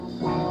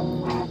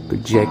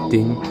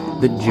Projecting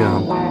the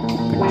jump,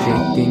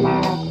 projecting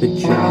the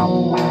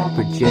jump,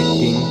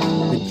 projecting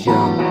the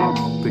jump,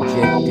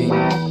 projecting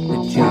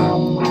the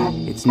jump.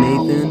 It's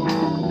Nathan,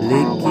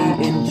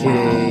 Licky, and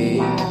Jay.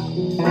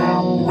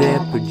 They're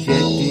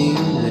projecting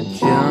the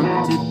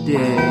jump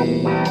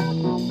today.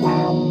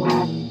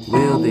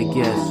 Will they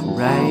guess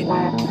right?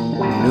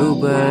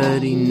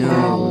 Nobody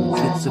knows.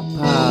 It's a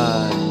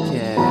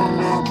podcast.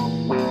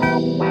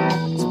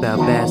 It's about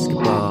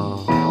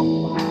basketball.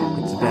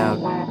 It's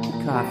about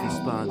coffee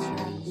sponsors.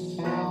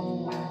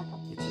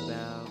 It's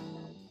about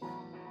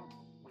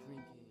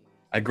drinking.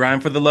 I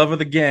grind for the love of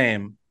the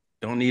game.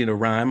 Don't need a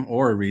rhyme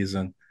or a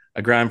reason.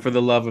 I grind for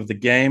the love of the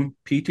game.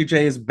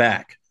 P2J is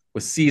back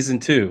with season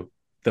 2,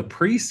 the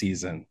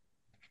preseason.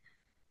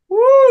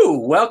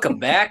 Woo! Welcome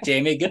back,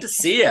 Jamie. Good to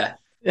see you.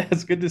 Yeah,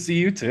 it's good to see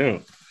you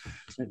too.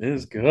 It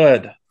is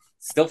good.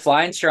 Still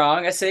flying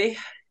strong, I see.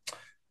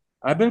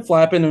 I've been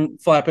flapping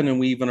and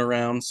weaving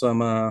around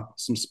some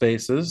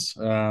spaces.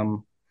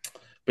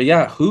 But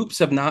yeah, hoops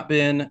have not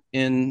been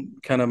in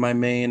kind of my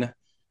main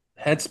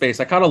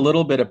headspace. I caught a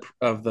little bit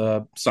of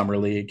the summer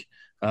league.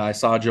 I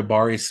saw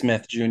Jabari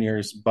Smith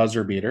Jr.'s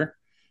buzzer beater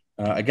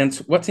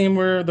against what team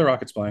were the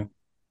Rockets playing?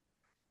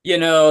 You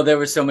know, there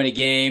were so many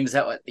games.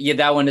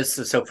 That one is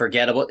so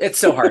forgettable. It's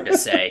so hard to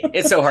say.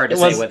 It's so hard to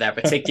say what that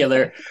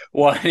particular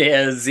one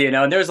is,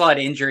 and there's a lot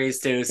of injuries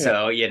too.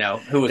 So,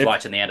 who was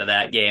watching the end of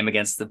that game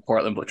against the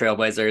Portland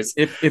Trailblazers?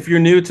 If you're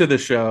new to the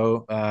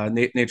show,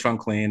 Nate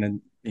Clean,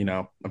 and,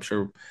 I'm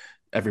sure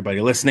everybody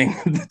listening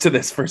to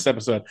this first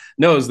episode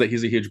knows that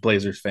he's a huge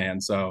Blazers fan.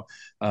 So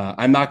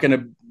I'm not going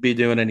to be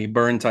doing any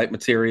burn type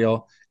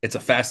material. It's a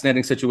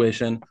fascinating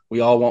situation. We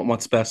all want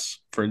what's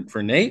best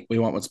for Nate. We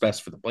want what's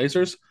best for the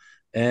Blazers.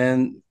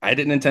 And I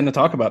didn't intend to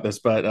talk about this,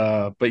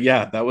 but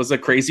yeah, that was a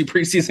crazy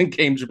preseason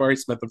game. Jabari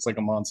Smith looks like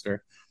a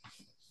monster.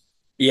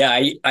 Yeah,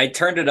 I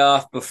turned it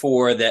off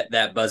before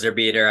that buzzer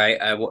beater.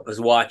 I was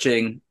watched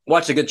a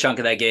good chunk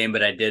of that game,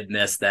 but I did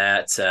miss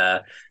that.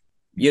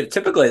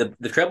 Typically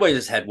the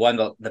Trailblazers had won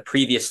the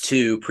previous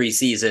 2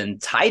 preseason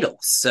titles,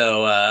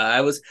 so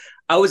I was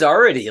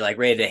already like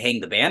ready to hang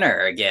the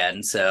banner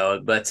again. So,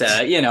 but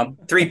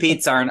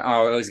three-peats aren't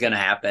always going to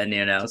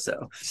happen,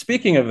 So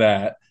speaking of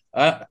that,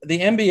 the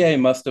NBA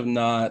must have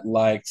not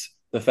liked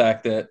the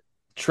fact that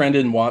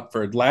Trendon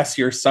Watford, last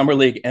year's Summer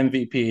League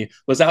MVP,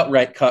 was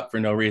outright cut for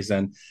no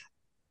reason.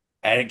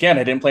 And again,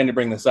 I didn't plan to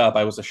bring this up.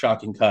 I was a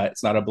shocking cut.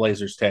 It's not a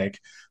Blazers take,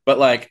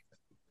 but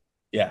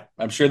yeah,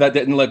 I'm sure that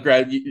didn't look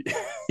great.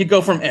 You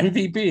go from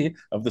MVP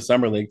of the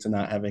Summer League to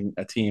not having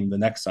a team the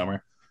next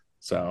summer.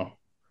 So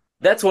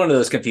that's one of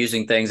those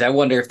confusing things. I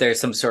wonder if there's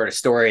some sort of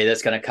story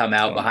that's going to come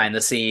out behind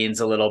the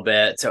scenes a little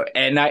bit. So,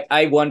 and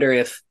I wonder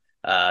if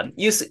I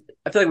feel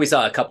like we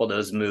saw a couple of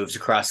those moves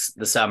across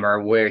the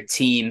summer where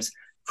teams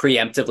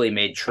preemptively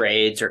made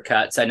trades or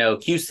cuts. I know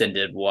Houston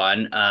did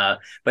one, but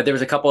there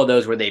was a couple of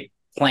those where they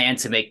planned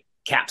to make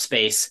cap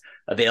space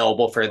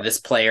available for this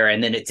player,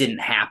 and then it didn't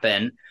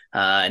happen.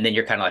 And then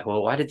you're kind of like,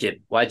 well,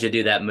 why'd you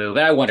do that move?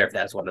 And I wonder if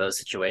that's one of those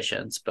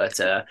situations. But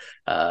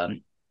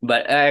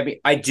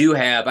I do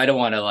have, I don't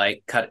want to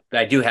cut.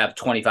 I do have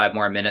 25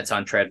 more minutes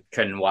on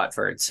Trendon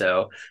Watford.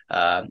 So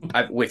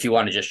if you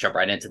want to just jump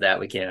right into that,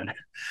 we can.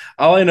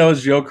 All I know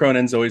is Joe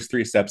Cronin's always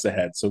 3 steps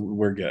ahead, so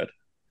we're good.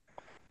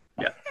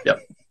 Yeah.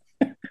 Yep.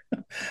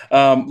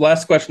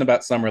 Last question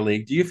about Summer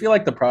League. Do you feel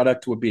like the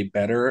product would be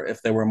better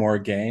if there were more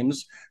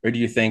games, or do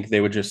you think they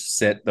would just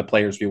sit the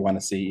players we want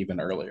to see even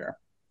earlier?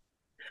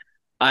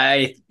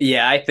 I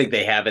think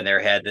they have in their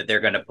head that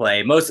they're going to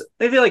play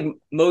I feel like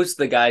most of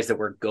the guys that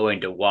we're going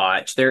to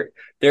watch,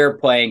 they're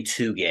playing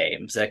 2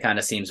 games. That kind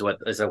of seems what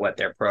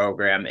their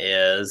program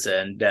is.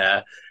 And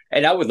I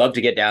would love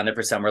to get down there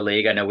for Summer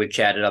League. I know we've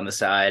chatted on the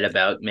side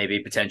about maybe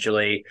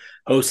potentially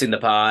hosting the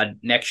pod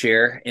next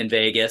year in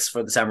Vegas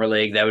for the Summer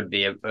League. That would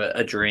be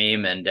a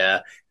dream. And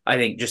I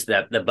think just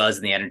the buzz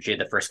and the energy of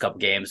the first couple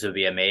games would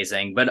be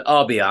amazing. But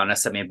I'll be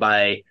honest, I mean,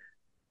 by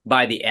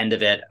the end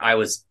of it, I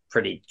was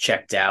pretty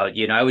checked out.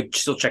 I would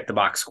still check the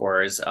box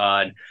scores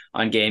on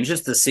games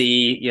just to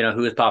see,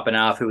 who was popping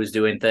off, who was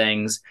doing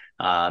things.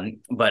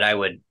 But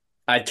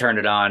I'd turn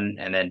it on,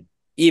 and then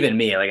even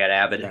me, like an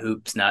avid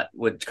hoops nut,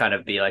 would kind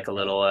of be like a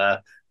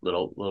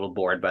little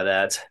bored by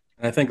that.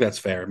 I think that's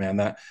fair,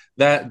 man.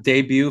 That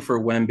debut for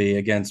Wemby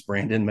against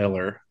Brandon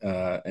Miller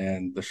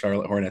and the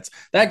Charlotte Hornets,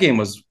 that game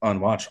was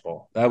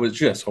unwatchable. It was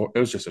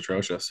just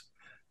atrocious.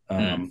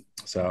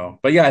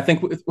 But yeah, I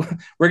think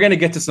we're going to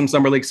get to some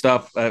Summer League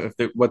stuff.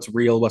 What's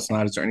real, what's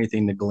not. Is there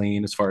anything to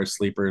glean as far as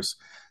sleepers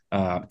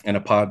in a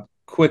pod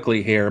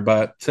quickly here?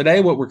 But today,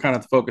 what we're kind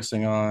of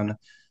focusing on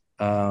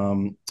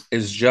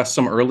is just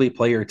some early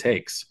player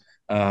takes,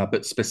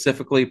 but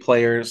specifically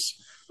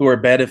players who are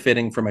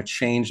benefiting from a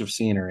change of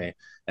scenery.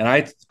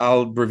 And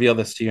I'll reveal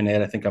this to you,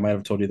 Nate. I think I might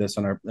have told you this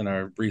in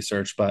our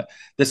research, but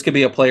this could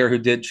be a player who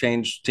did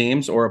change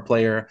teams, or a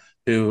player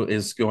who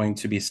is going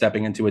to be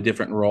stepping into a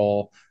different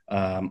role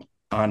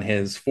on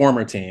his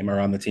former team or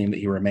on the team that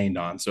he remained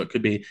on. So it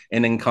could be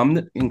an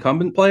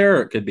incumbent player,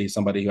 or it could be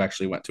somebody who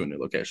actually went to a new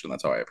location.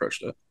 That's how I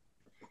approached it.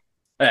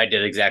 I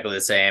did exactly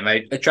the same.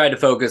 I tried to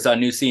focus on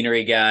new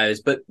scenery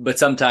guys, but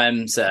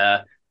sometimes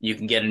you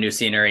can get a new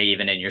scenery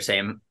even in your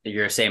same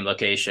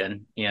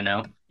location. You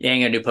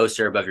hang a new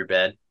poster above your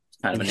bed.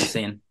 It's kind of a new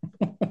scene.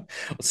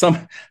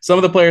 Some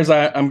of the players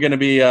I'm going to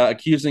be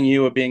accusing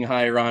you of being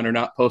higher on are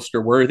not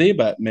poster worthy,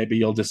 but maybe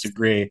you'll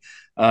disagree.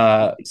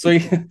 So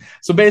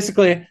so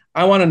basically,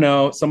 I want to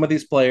know some of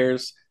these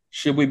players.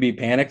 Should we be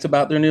panicked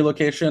about their new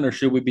location, or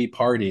should we be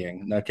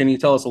partying? Now, can you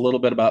tell us a little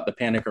bit about the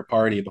panic or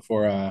party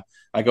before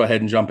I go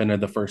ahead and jump into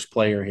the first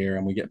player here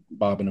and we get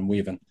bobbing and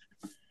weaving?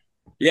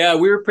 Yeah,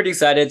 we were pretty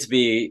excited to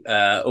be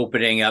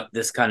opening up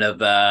this kind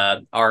of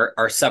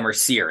our summer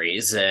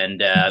series,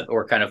 and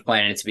we're kind of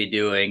planning to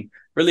be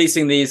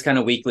releasing these kind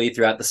of weekly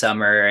throughout the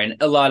summer, and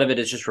a lot of it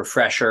is just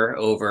refresher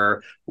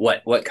over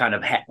what kind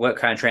of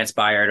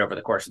transpired over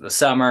the course of the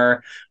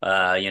summer.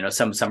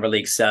 Some summer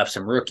league stuff,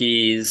 some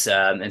rookies,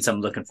 and some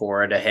looking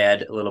forward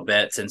ahead a little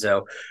bit. And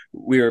so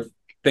we were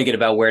thinking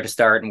about where to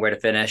start and where to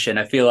finish. And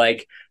I feel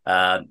like,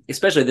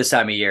 especially this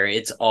time of year,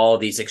 it's all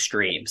these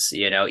extremes.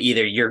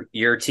 Either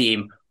your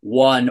team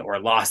won or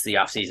lost the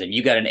offseason.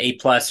 You got an A+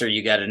 or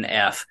you got an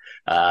F.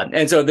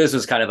 And so this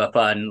was kind of a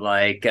fun,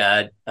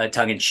 a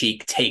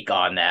tongue-in-cheek take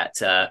on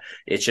that.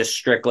 It's just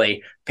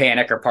strictly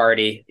panic or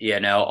party.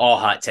 All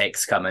hot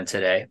takes coming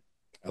today.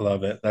 I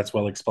love it. That's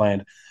well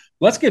explained.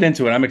 Let's get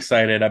into it. I'm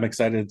excited. I'm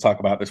excited to talk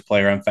about this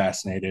player. I'm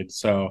fascinated.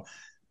 So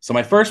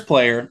my first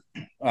player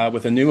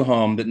with a new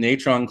home that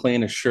Natron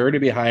Clean is sure to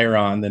be higher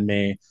on than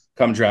me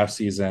come draft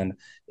season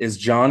is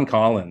John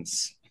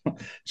Collins.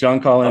 John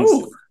Collins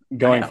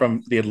going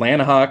from the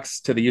Atlanta Hawks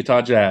to the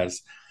Utah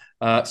Jazz.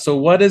 So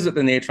what is it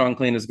that Natron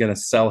Clean is going to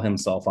sell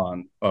himself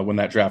on when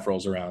that draft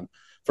rolls around?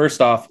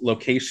 First off,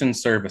 location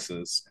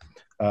services.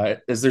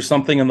 Is there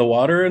something in the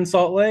water in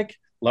Salt Lake?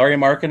 Lauri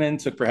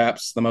Markkanen took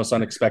perhaps the most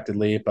unexpected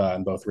leap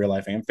in both real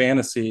life and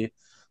fantasy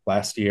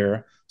last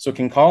year. So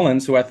can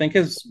Collins, who I think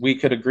we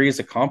could agree is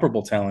a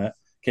comparable talent,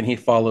 can he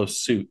follow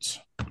suit?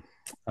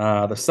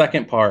 The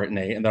second part,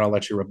 Nate, and then I'll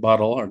let you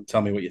rebuttal or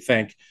tell me what you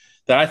think,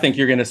 that I think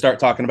you're going to start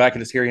talking about. I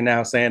can just hear you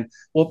now saying,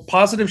 well,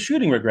 positive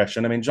shooting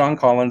regression. I mean, John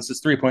Collins,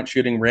 his three-point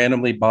shooting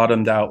randomly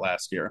bottomed out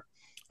last year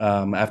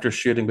after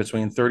shooting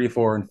between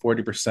 34 and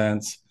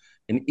 40%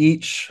 in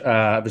each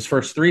of his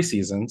first three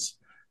seasons.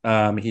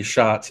 He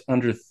shot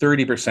under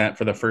 30%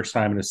 for the first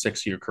time in his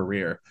 6-year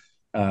career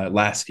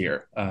last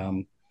year.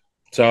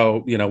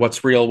 So,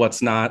 what's real,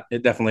 what's not.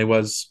 It definitely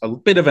was a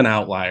bit of an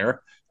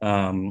outlier.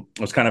 It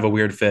was kind of a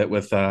weird fit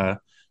with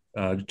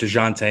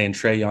DeJounte and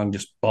Trae Young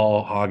just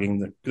ball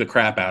hogging the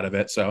crap out of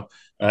it. So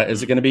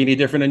is it going to be any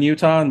different in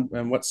Utah?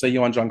 And what say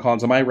you on John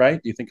Collins? Am I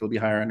right? Do you think he'll be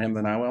higher on him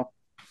than I will?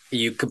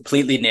 You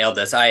completely nailed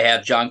this. I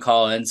have John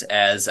Collins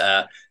as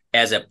a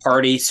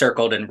party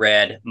circled in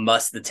red,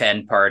 must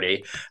attend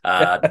party.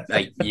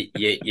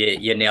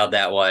 You nailed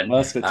that one.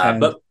 Must attend.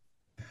 But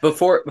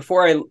before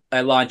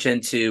I launch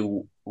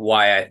into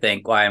why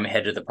I'm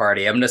head of the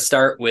party, I'm going to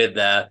start with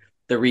the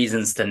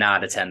reasons to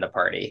not attend the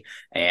party.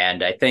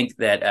 And I think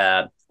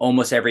that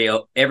almost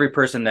every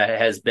person that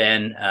has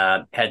been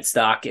had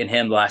stock in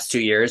him the last 2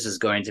 years is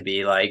going to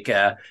be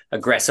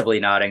aggressively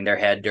nodding their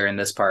head during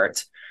this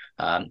part.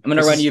 I'm going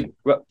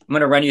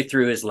to run you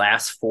through his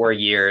last 4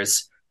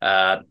 years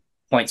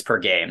points per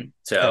game.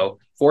 So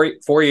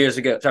 4 years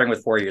ago, starting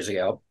with 4 years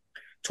ago,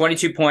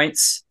 22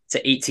 points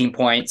to 18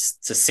 points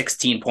to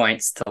 16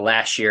 points to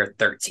last year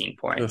 13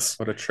 points.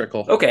 What a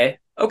trickle. Okay,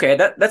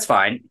 that's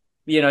fine.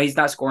 He's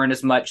not scoring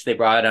as much. They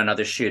brought on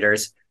other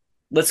shooters.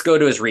 Let's go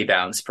to his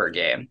rebounds per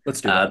game.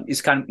 Let's do that.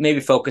 He's kind of maybe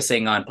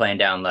focusing on playing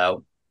down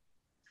low.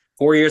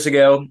 4 years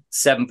ago,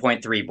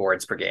 7.3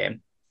 boards per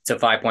game to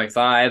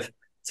 5.5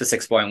 to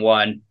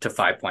 6.1 to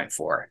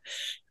 5.4.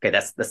 Okay,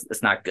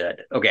 that's not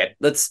good. Okay,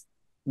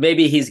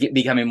 maybe he's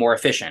becoming more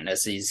efficient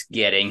as he's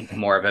getting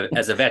more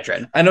as a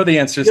veteran. I know the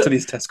answers to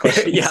these test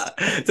questions. Yeah,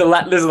 so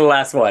this is the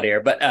last one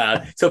here. But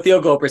so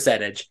field goal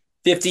percentage,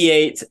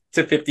 58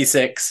 to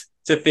 56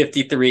 to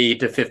 53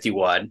 to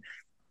 51.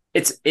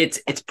 It's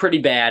pretty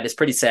bad. It's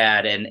pretty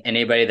sad, and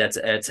anybody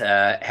that's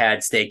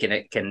had stake in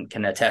it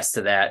can attest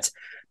to that.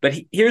 But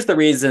here's the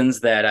reasons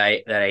that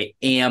I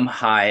am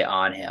high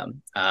on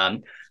him.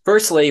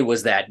 Firstly,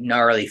 was that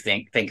gnarly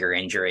finger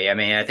injury. I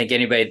mean, I think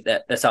anybody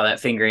that saw that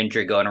finger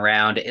injury going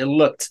around, it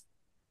looked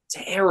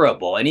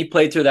terrible, and he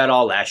played through that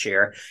all last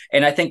year.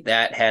 And I think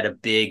that had a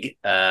big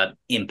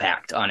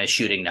impact on his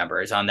shooting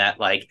numbers, on that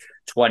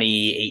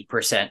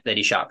 28% that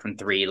he shot from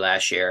three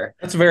last year.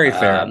 That's very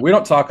fair. We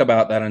don't talk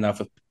about that enough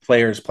with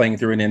players playing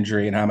through an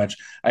injury, and how much.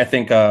 I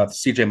think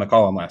CJ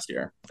McCollum last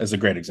year is a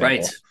great example.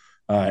 Right.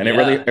 And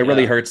it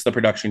really hurts the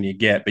production you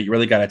get, but you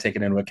really got to take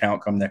it into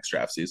account come next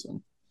draft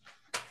season.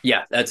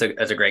 Yeah, that's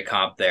a great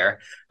comp there.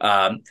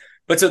 But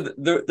so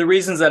the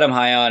reasons that I'm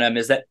high on him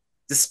is that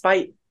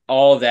despite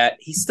all of that,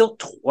 he's still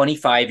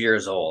 25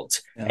 years old,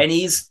 and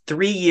he's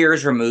 3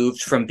 years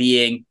removed from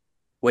being,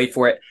 wait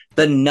for it,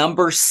 the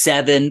number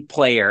 7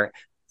 player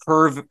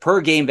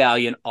per game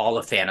value in all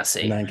of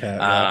fantasy.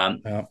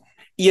 9K.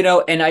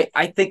 And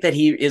I think that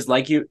he is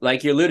like you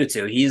alluded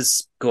to,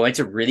 he's going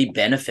to really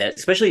benefit,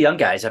 especially young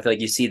guys. I feel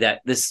like you see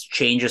that this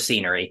change of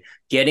scenery,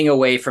 getting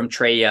away from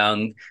Trae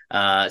Young,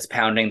 is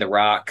pounding the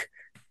rock,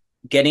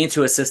 getting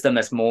into a system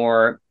that's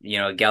more,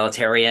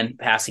 egalitarian,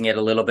 passing it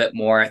a little bit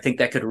more. I think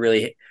that could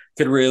really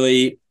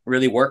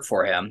work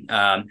for him.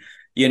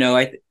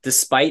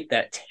 Despite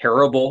that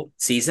terrible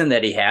season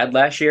that he had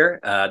last year,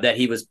 that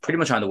he was pretty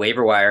much on the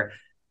waiver wire.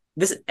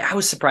 I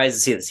was surprised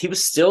to see this. He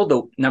was still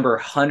the number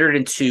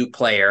 102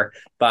 player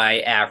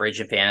by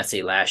average in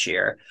fantasy last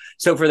year.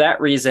 So for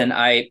that reason,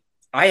 I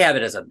have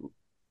it as a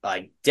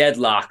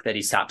deadlock that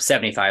he's top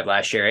 75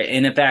 last year.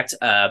 And in fact,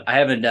 I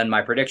haven't done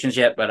my predictions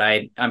yet, but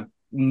I'm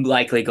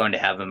likely going to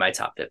have him in my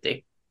top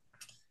 50.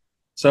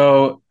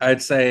 So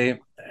I'd say,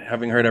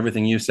 having heard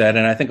everything you said,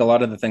 and I think a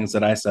lot of the things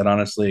that I said,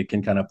 honestly,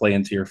 can kind of play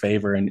into your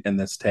favor in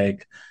this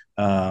take.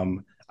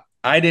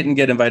 I didn't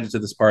get invited to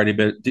this party,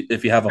 but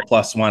if you have a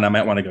 +1, I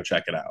might want to go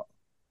check it out.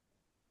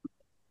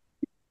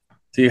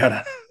 So you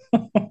gotta,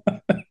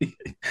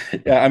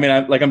 yeah. I mean,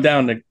 I'm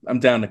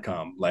down to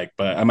come,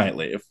 but I might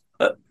leave.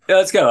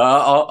 Let's go.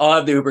 I'll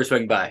have the Uber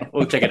swing by.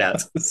 We'll check it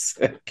out.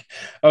 Sick.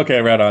 Okay,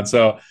 right on.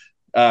 So,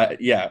 I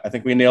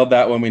think we nailed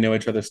that one. We know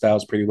each other's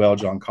styles pretty well.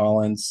 John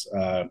Collins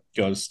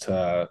goes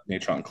to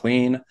Natron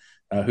Clean.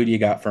 Who do you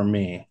got for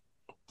me?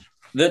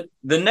 The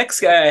next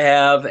guy I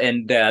have,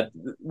 and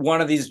one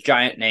of these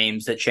giant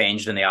names that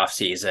changed in the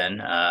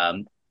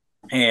offseason,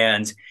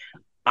 and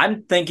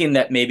I'm thinking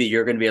that maybe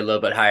you're going to be a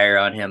little bit higher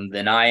on him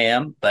than I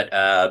am,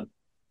 but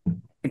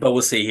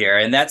we'll see here.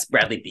 And that's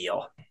Bradley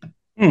Beal.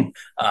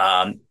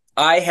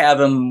 I have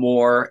him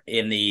more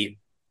in the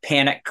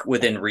panic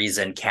within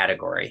reason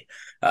category.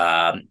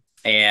 And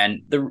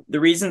the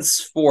reasons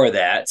for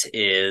that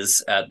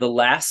is the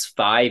last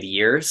 5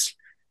 years,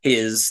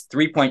 his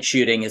 3-point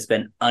shooting has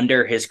been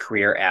under his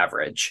career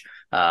average.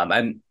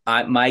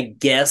 My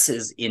guess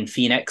is in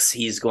Phoenix,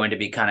 he's going to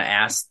be kind of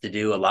asked to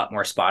do a lot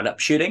more spot up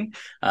shooting.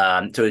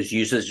 So his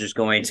usage is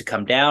going to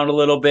come down a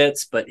little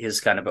bit, but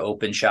his kind of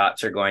open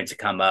shots are going to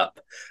come up.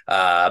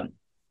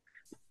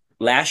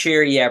 Last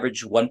year, he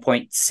averaged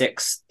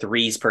 1.6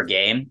 threes per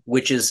game,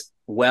 which is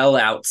well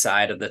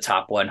outside of the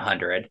top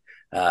 100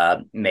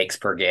 makes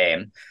per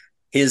game.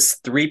 His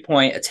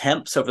 3-point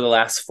attempts over the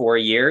last 4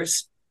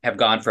 years have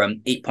gone from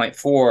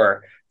 8.4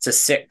 to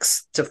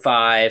 6 to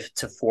 5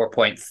 to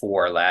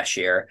 4.4 last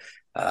year.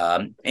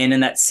 And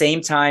in that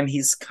same time,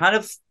 he's kind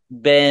of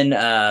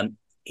been,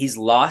 he's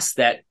lost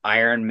that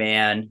Iron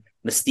Man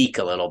mystique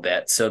a little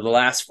bit. So the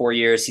last 4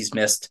 years, he's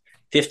missed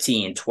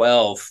 15,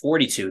 12,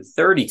 42,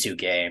 32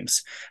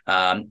 games.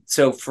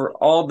 So for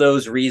all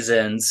those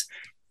reasons,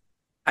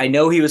 I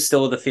know he was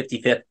still the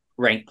 55th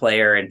ranked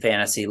player in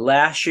fantasy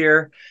last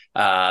year.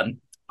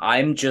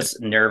 I'm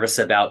just nervous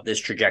about this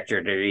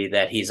trajectory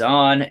that he's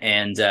on.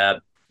 And,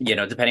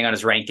 depending on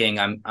his ranking,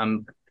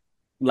 I'm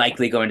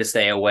likely going to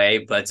stay away.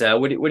 But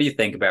what do you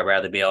think about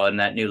Bradley Beal in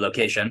that new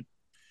location?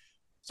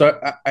 So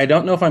I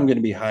don't know if I'm going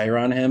to be higher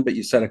on him, but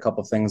you said a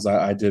couple things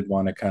I did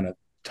want to kind of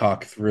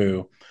talk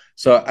through.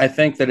 So I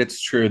think that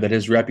it's true that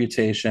his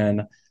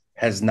reputation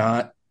has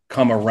not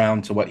come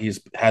around to what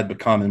he's had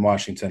become in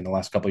Washington the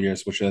last couple of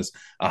years, which is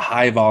a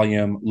high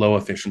volume, low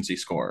efficiency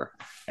scorer.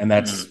 And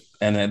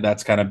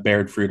that's kind of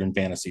bared fruit in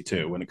fantasy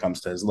too, when it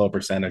comes to his low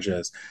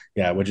percentages.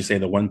 Yeah. Would you say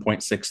the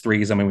 1.6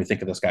 threes? I mean, we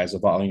think of this guy as a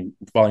volume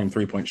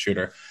 3-point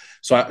shooter.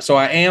 So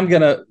I am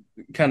going to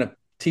kind of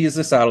tease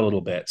this out a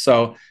little bit.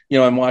 So,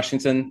 in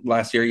Washington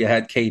last year, you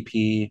had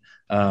KP,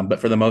 but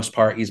for the most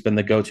part, he's been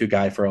the go-to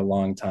guy for a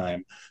long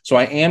time. So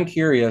I am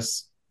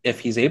curious if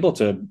he's able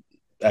to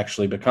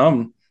actually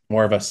become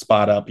more of a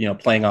spot up,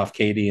 playing off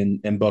KD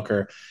and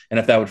Booker. And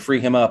if that would free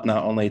him up,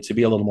 not only to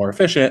be a little more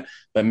efficient,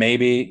 but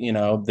maybe,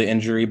 the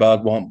injury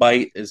bug won't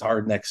bite as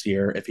hard next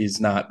year if he's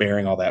not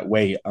bearing all that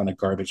weight on a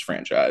garbage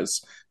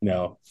franchise,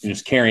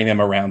 just carrying him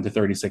around to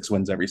 36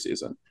 wins every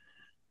season.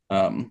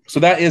 So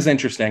that is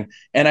interesting.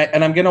 And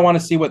I'm going to want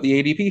to see what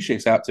the ADP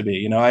shakes out to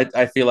be.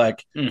 I feel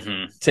like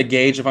to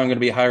gauge if I'm going to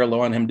be high or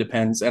low on him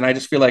depends. And I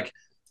just feel like,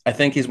 I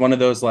think he's one of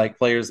those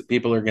players that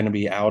people are going to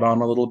be out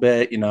on a little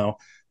bit,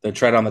 the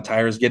tread on the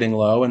tires getting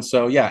low. And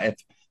so, yeah,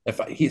 if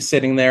he's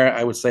sitting there,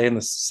 I would say in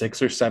the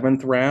 6th or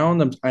 7th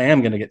round, I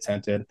am going to get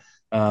tempted.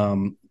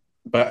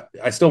 But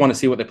I still want to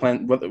see what they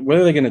plan. What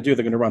are they going to do?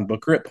 They're going to run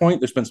Booker at point.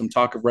 There's been some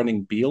talk of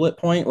running Beal at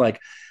point.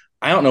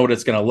 I don't know what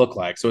it's going to look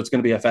like. So it's going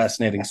to be a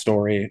fascinating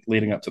story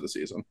leading up to the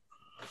season.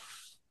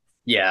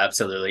 Yeah,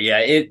 absolutely. Yeah,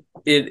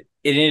 it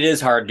is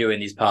hard doing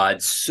these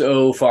pods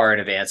so far in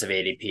advance of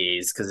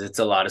ADPs because it's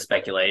a lot of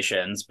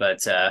speculations.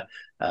 But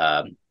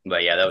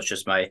yeah, that was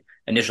just my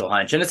initial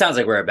hunch, and it sounds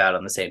like we're about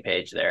on the same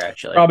page there.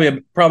 Actually,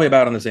 probably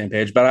about on the same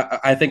page. But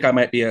I think I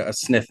might be a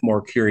sniff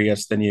more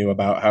curious than you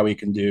about how he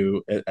can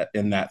do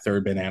in that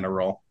third banana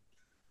role.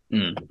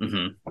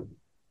 Mm-hmm.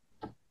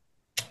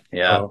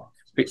 Yeah.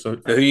 So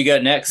who you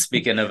got next?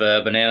 Speaking of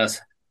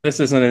bananas, this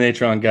isn't an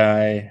Natron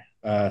guy.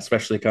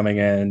 Especially coming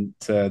in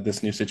to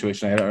this new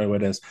situation. I don't know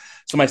what it is.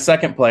 So my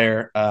second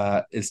player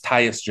is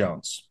Tyus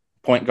Jones.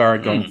 point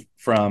guard going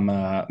from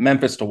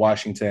Memphis to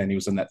Washington. He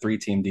was in that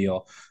 3-team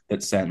deal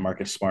that sent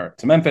Marcus Smart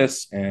to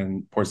Memphis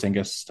and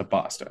Porzingis to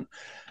Boston.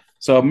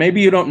 So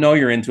maybe you don't know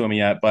you're into him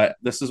yet, but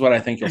this is what I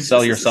think you'll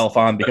sell yourself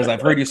on, because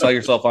I've heard you sell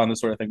yourself on this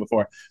sort of thing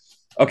before.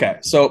 Okay,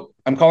 so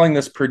I'm calling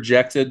this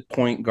projected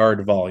point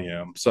guard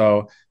volume.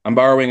 So I'm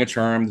borrowing a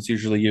term that's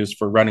usually used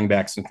for running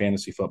backs in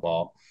fantasy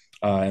football.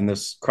 And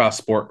this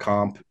cross-sport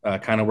comp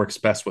kind of works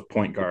best with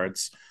point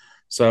guards.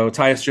 So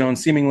Tyus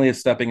Jones seemingly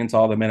is stepping into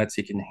all the minutes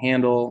he can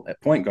handle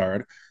at point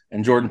guard,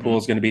 and Jordan Poole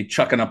is going to be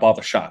chucking up all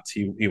the shots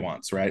he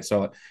wants, right?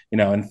 So,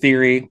 in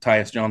theory,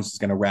 Tyus Jones is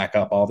going to rack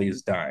up all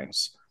these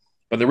dimes.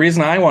 But the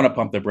reason I want to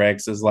pump the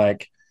brakes is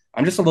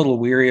I'm just a little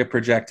weary of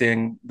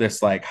projecting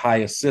this high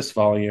assist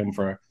volume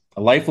for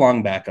a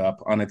lifelong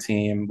backup on a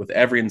team with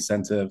every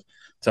incentive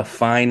to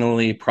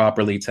finally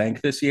properly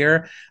tank this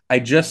year. I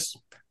just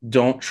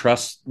don't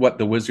trust what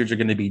the Wizards are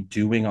going to be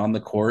doing on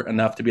the court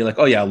enough to be like,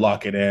 oh yeah,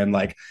 lock it in,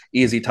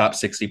 easy top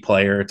 60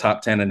 player,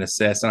 top 10 in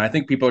assists. And I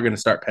think people are going to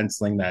start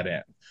penciling that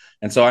in.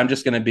 And so I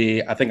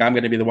think I'm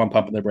going to be the one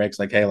pumping the brakes.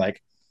 Hey,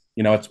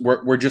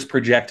 we're just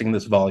projecting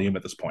this volume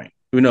at this point.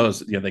 Who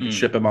knows? They can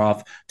ship him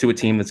off to a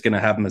team that's going to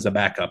have him as a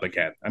backup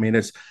again. I mean,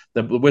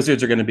 the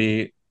Wizards are going to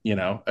be,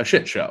 a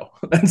shit show.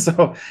 And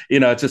so,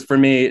 it's just for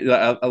me,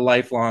 a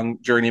lifelong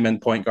journeyman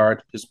point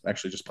guard who's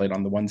actually just played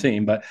on the one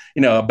team, but,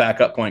 a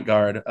backup point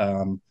guard.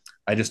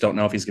 I just don't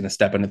know if he's going to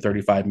step into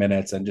 35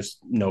 minutes and just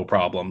no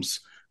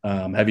problems.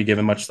 Have you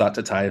given much thought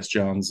to Tyus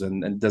Jones?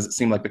 And does it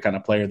seem like the kind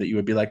of player that you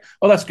would be like,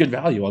 oh, that's good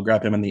value, I'll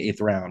grab him in the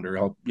 8th round, or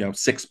I'll,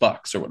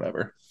 $6 or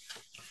whatever?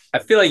 I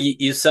feel like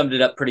you summed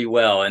it up pretty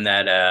well in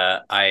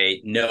that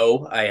I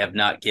know I have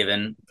not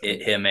given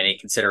him any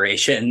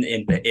consideration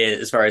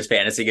as far as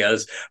fantasy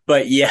goes,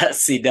 but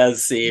yes, he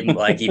does seem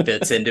like he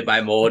fits into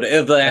my mold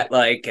of that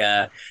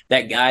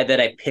that guy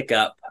that I pick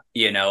up,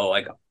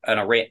 on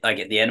a rate,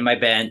 at the end of my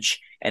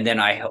bench, and then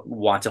I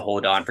want to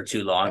hold on for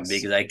too long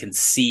because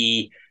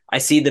I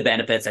see the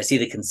benefits. I see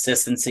the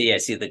consistency. I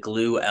see the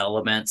glue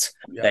elements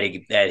that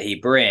he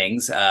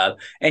brings.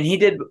 And he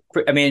did.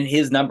 I mean,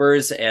 his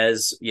numbers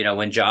as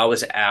when Ja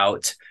was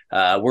out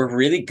were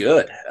really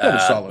good.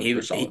 Solid.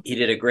 He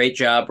did a great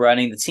job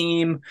running the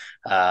team.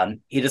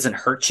 He doesn't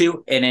hurt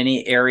you in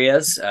any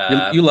areas.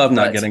 You love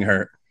not getting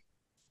hurt.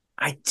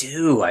 I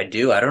do. I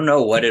don't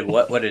know what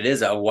it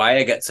is. Why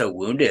I got so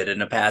wounded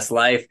in a past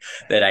life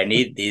that I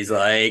need these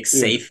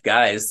safe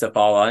guys to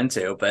fall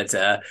onto. But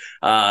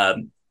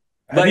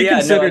have you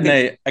considered,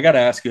 Nate? I got to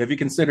ask you: have you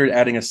considered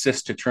adding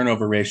assist to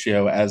turnover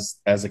ratio as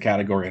a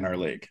category in our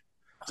league?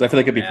 Because I feel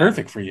like it'd be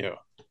perfect for you.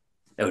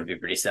 It would be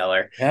pretty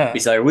stellar.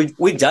 Yeah,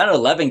 we've done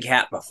 11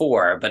 cat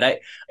before,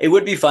 but it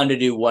would be fun to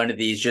do one of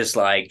these just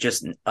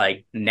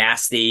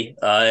nasty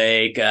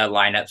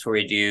lineups where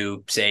we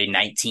do say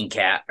 19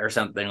 cat or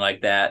something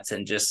like that,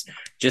 and just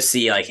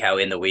see how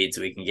in the weeds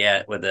we can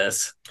get with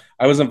this.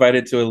 I was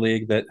invited to a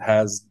league that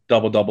has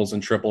double doubles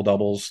and triple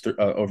doubles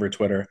over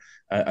Twitter.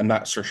 I'm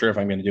not sure if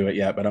I'm going to do it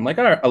yet, but I'm like,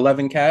 all right,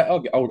 11 cat,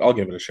 I'll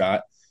give it a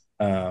shot.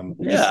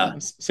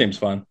 Seems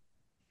fun.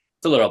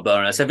 It's a little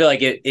bonus. I feel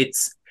like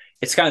it's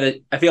kind of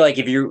I feel like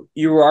if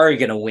you are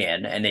going to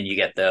win, and then you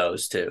get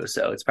those too,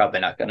 so it's probably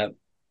not going to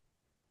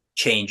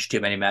change too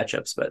many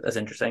matchups. But that's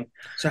interesting.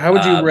 So, how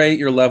would you rate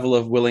your level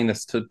of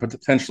willingness to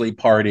potentially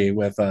party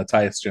with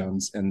Tyus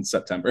Jones in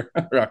September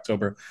or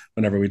October,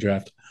 whenever we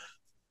draft?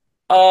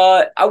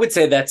 I would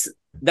say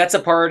that's a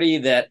party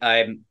that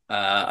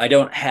I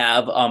don't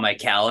have on my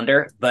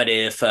calendar. But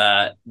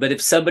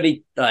if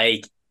somebody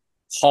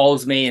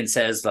calls me and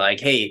says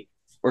hey,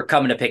 we're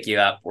coming to pick you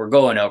up, we're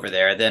going over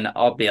there, then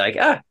I'll be like,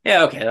 yeah,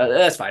 okay,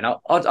 that's fine.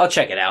 I'll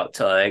check it out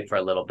for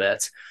a little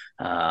bit.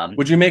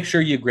 Would you make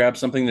sure you grab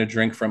something to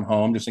drink from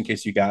home just in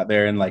case you got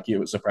there and it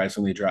was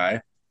surprisingly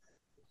dry?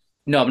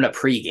 No, I'm gonna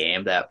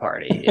pregame that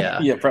party. Yeah,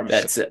 yeah, probably.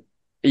 That's it.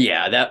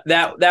 Yeah,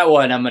 that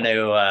one I'm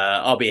gonna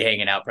I'll be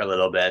hanging out for a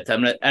little bit.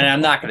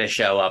 I'm not gonna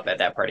show up at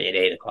that party at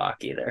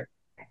 8:00 either.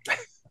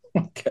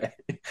 Okay.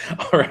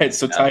 All right.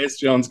 So Tyus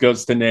Jones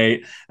goes to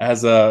Nate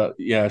as a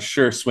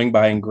sure, swing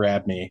by and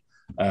grab me.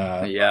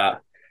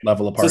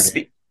 Level of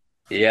party.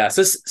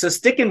 So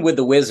sticking with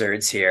the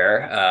Wizards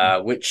here,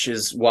 which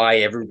is why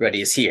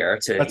everybody is here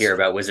to hear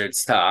about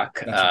Wizards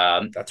talk.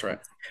 That's right.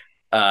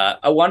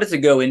 I wanted to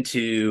go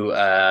into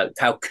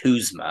Kyle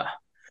Kuzma,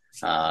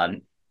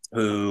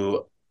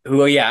 who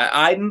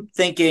I'm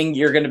thinking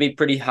you're going to be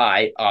pretty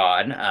high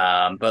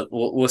on, but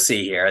we'll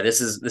see here.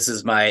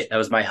 That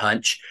was my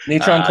hunch.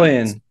 Natron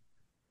Clayton,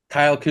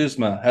 Kyle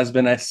Kuzma has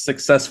been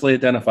successfully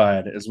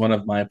identified as one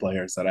of my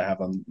players that I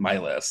have on my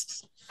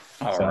list.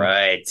 All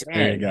right,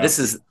 there you go.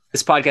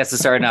 This podcast is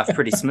starting off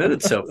pretty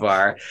smooth so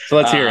far. So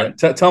let's hear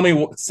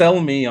it. Sell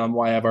me on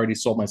why I've already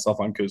sold myself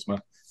on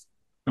Kuzma.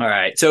 All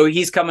right. So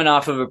he's coming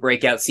off of a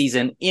breakout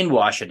season in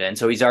Washington.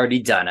 So he's already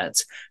done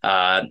it.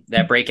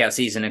 That breakout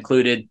season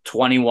included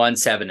 21,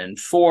 7, and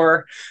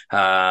 4,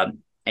 and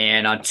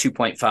on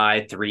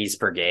 2.5 threes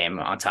per game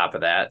on top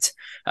of that.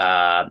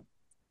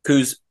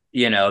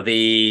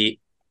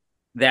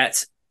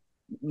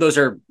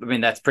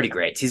 that's pretty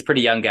great. He's a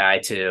pretty young guy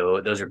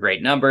too. Those are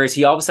great numbers.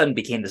 He all of a sudden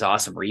became this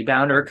awesome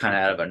rebounder, kind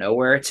of out of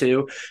nowhere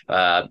too.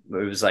 It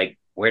was like,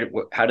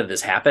 how did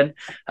this happen?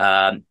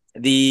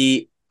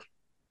 The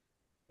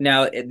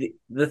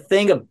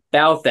thing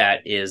about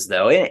that is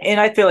though, and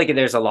I feel like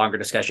there's a longer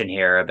discussion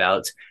here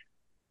about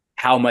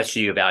how much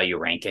do you value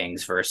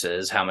rankings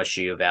versus how much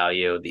do you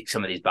value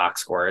some of these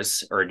box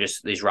scores or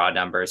just these raw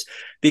numbers?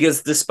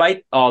 Because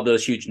despite all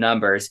those huge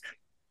numbers,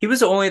 he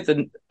was only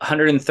the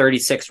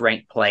 136th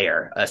ranked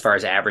player as far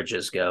as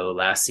averages go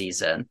last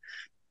season.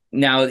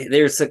 Now,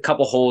 there's a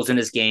couple holes in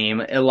his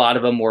game. A lot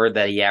of them were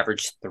that he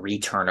averaged 3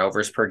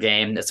 turnovers per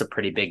game. That's a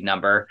pretty big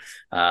number.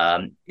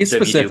 It's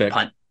specific.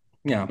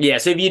 Yeah.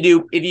 So if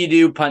you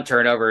do punt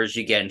turnovers,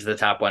 you get into the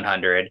top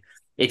 100.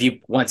 If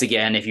you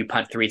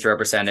punt 3 throw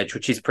percentage,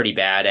 which he's pretty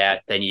bad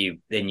at, then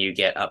you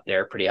get up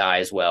there pretty high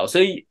as well. So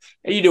you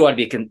do want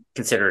to be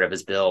considerate of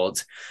his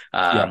builds.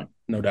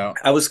 No doubt.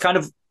 I was kind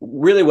of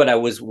really what I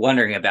was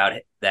wondering about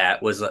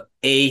that was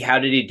A, how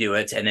did he do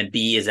it? And then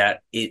B,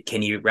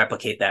 can you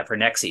replicate that for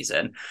next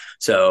season?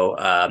 So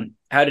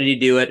how did he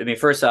do it? I mean,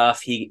 first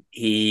off,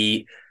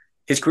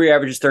 his career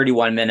average is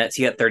 31 minutes.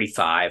 He had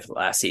 35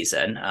 last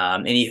season.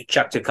 And he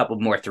chucked a couple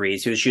more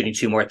threes. He was shooting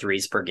 2 more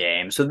threes per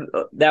game. So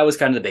that was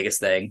kind of the biggest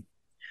thing.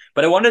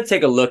 But I wanted to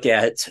take a look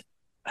at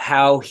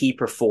how he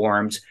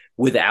performed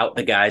without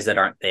the guys that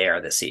aren't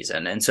there this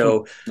season. And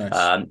so,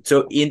 nice.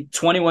 So in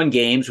 21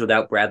 games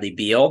without Bradley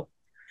Beal,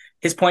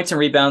 his points and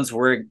rebounds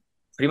were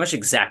pretty much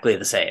exactly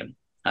the same.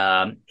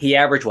 He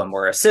averaged 1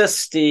 more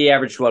assist. He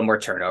averaged 1 more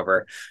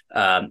turnover.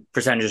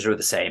 Percentages were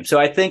the same. So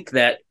I think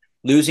that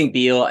losing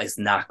Beal is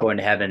not going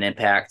to have an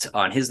impact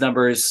on his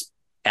numbers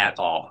at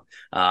all.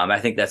 I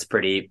think that's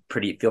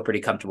feel pretty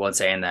comfortable in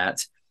saying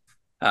that.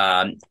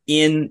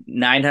 In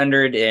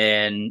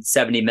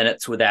 970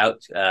 minutes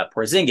without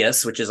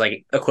Porzingis, which is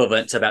like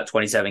equivalent to about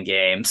 27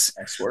 games.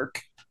 Nice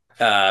work.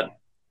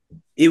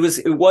 It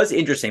was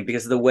interesting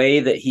because the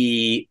way that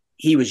he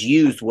was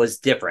used was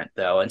different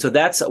though. And so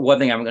that's one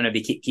thing I'm going to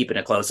be keeping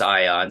a close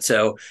eye on.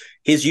 So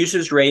his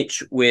usage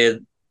rate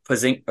with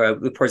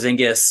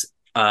Porzingis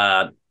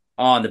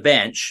on the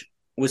bench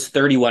was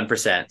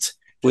 31%.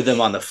 With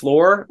him on the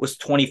floor was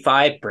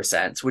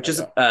 25%, which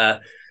is so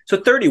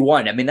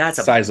 31. I mean,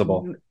 that's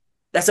sizable.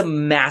 That's a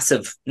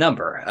massive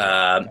number.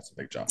 That's a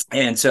big jump.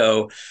 And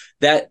so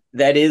that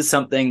is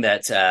something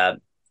that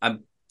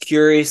I'm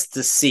curious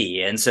to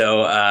see. And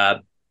so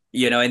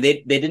and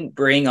they didn't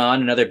bring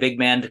on another big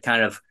man to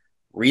kind of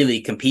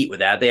really compete with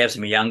that. They have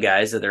some young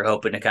guys that they're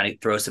hoping to kind of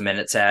throw some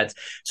minutes at.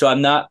 So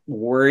I'm not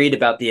worried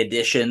about the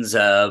additions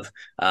of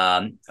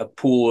a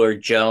Poole or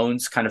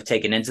Jones kind of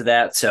taken into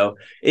that. So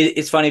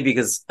it's funny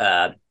because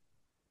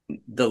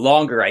the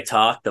longer I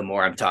talk, the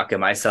more I'm talking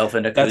myself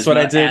into Kuzma. That's what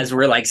I did as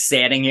we're like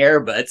standing here.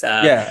 But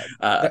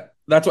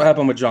that's what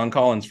happened with John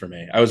Collins for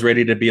me. I was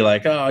ready to be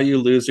like, oh, you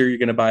loser, you're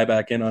going to buy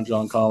back in on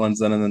John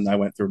Collins. And then I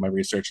went through my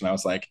research and I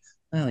was like,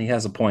 well, he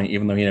has a point,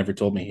 even though he never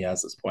told me he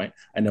has this point.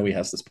 I know he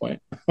has this point.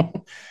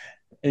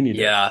 And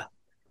yeah.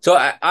 So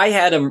I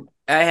had him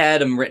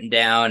written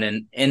down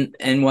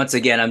and once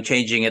again, I'm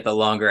changing it the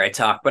longer I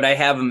talk, but I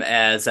have him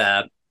as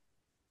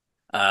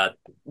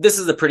this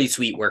is a pretty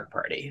sweet work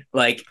party.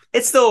 Like,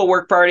 it's still a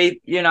work party.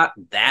 You're not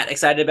that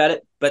excited about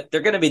it, but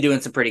they're going to be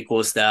doing some pretty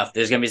cool stuff.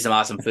 There's going to be some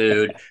awesome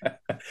food.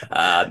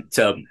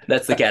 So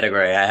that's the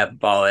category I have him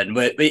fall in.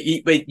 But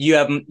you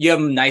have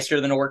him nicer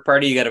than a work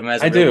party. You got him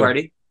as a real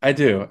party. I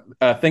do.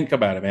 Think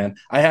about it, man.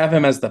 I have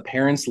him as the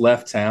parents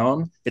left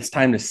town. It's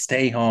time to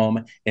stay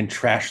home and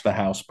trash the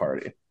house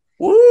party.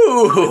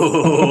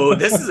 Ooh,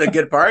 this is a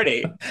good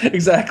party.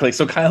 Exactly.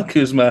 So Kyle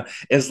Kuzma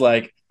is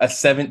like a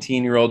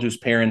 17-year-old whose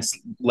parents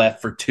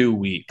left for 2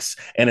 weeks,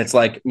 and it's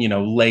like,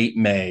 late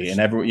May, and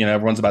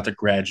everyone's about to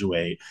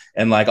graduate,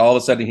 and like all of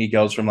a sudden he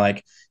goes from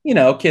like,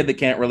 kid that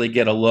can't really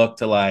get a look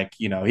to like,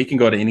 he can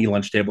go to any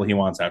lunch table he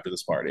wants after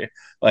this party.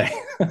 Like,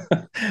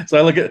 so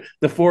I look at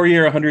the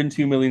 4-year,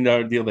 $102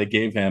 million deal they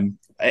gave him.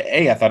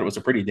 I thought it was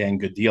a pretty dang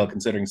good deal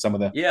considering some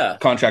of the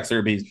contracts that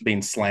are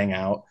being slang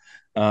out.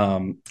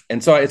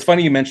 And so it's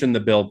funny you mentioned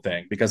the build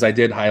thing, because I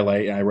did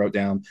highlight and I wrote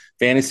down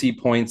fantasy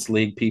points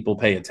league people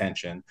pay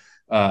attention,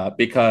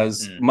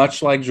 because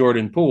much like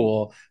Jordan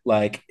Poole,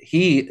 like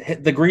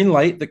the green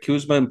light that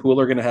Kuzma and Poole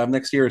are going to have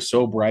next year is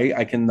so bright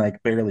I can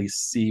like barely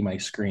see my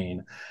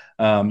screen.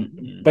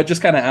 But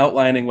just kind of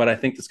outlining what I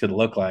think this could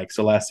look like.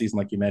 So last season,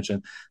 like you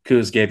mentioned,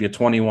 Kuz gave you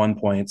 21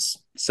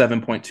 points,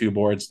 7.2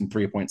 boards, and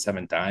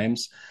 3.7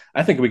 dimes.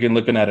 I think we can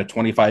looking at a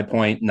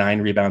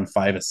 25.9 rebound,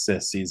 5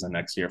 assist season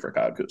next year for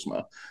Kyle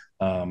Kuzma.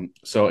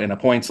 So in a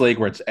points league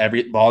where it's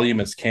every volume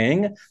is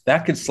king,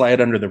 that could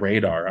slide under the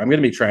radar. I'm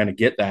going to be trying to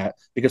get that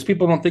because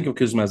people don't think of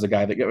Kuzma as a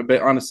guy that,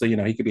 but honestly,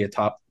 he could be a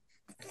top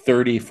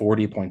 30,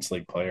 40 points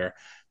league player.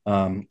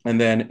 And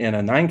then in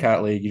a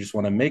 9-cat league, you just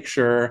want to make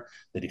sure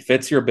that he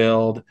fits your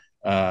build.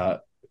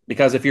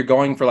 Because if you're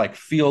going for like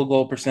field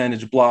goal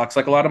percentage blocks,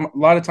 like a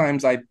lot of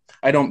times I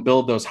don't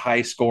build those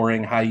high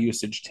scoring, high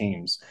usage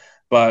teams.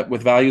 But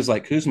with values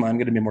like Kuzma, I'm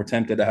going to be more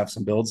tempted to have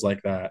some builds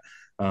like that.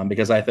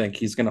 because I think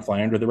he's going to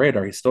fly under the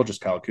radar. He's still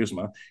just Kyle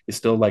Kuzma. He's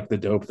still like the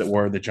dope that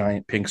wore the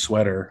giant pink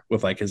sweater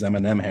with like his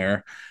M&M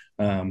hair.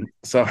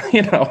 So,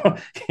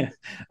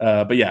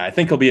 but yeah, I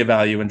think he'll be a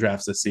value in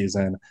drafts this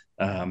season.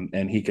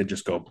 And he could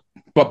just go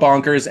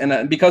bonkers.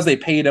 And because they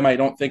paid him, I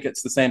don't think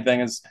it's the same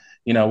thing as,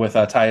 with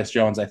Tyus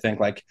Jones. I think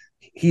like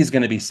he's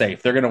going to be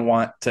safe. They're going to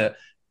want to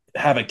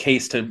have a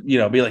case to,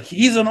 be like,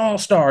 he's an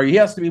all-star. He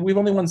has to be. We've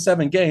only won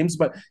 7 games,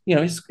 but,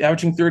 he's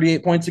averaging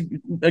 38 points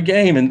a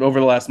game and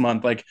over the last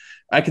month. Like,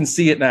 I can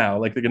see it now.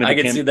 Like, they're going to I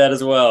can see that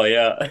as well.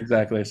 Yeah,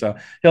 exactly. So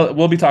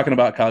we'll be talking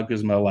about Kyle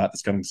Kuzma a lot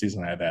this coming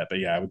season, I bet. But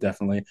yeah, I would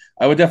definitely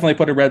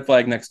put a red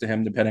flag next to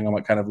him, depending on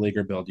what kind of league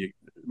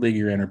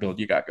you're in or build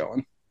you got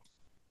going.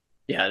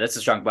 Yeah, that's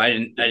a strong. But I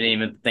didn't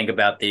even think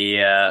about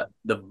the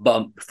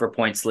bump for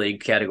points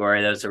league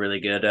category. That was a really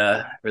good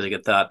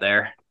thought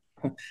there.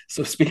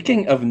 So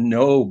speaking of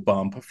no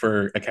bump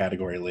for a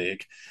category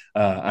league,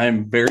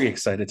 I'm very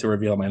excited to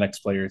reveal my next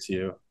player to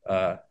you,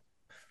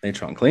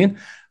 Natron Clean.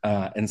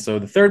 And so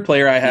the third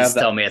player I have,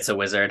 tell me it's a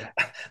wizard.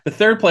 The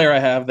third player I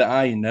have that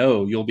I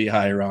know you'll be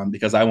higher on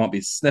because I won't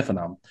be sniffing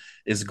them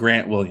is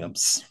Grant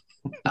Williams.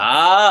 The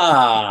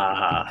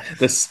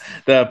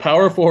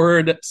power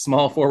forward,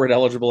 small forward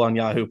eligible on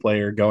Yahoo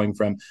player going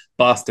from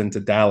Boston to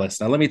Dallas.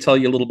 Now, let me tell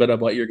you a little bit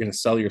about what you're going to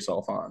sell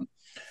yourself on.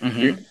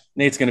 Mm-hmm.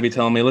 Nate's going to be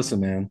telling me,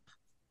 listen, man,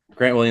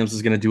 Grant Williams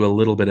is going to do a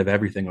little bit of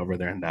everything over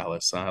there in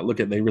Dallas.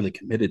 They really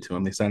committed to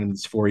him. They signed him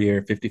this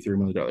 4-year, $53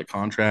 million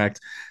contract.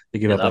 They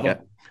give up like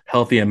a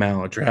healthy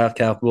amount of draft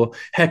capital.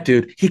 Heck,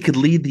 dude, he could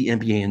lead the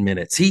NBA in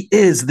minutes. He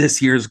is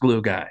this year's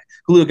glue guy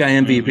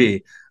MVP.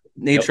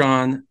 Mm-hmm.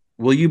 Natron,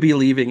 will you be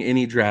leaving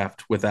any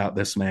draft without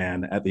this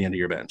man at the end of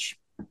your bench?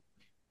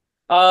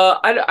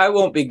 I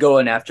won't be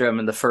going after him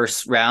in the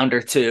first round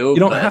or two. You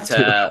don't have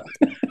to.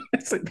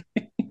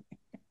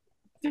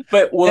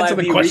 But will I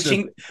be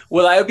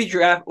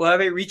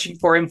reaching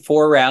for him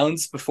 4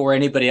 rounds before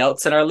anybody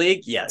else in our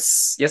league?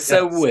 Yes,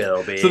 I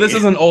will be. So this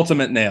is an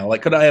ultimate nail.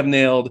 Like, could I have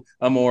nailed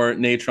a more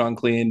Natron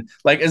Clean?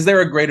 Like, is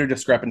there a greater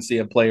discrepancy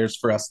of players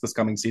for us this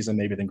coming season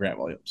maybe than Grant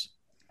Williams?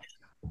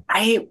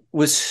 I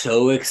was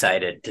so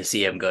excited to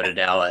see him go to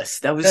Dallas.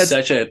 That was it's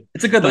a good.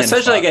 It was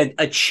such like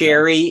a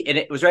cherry, and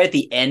it was right at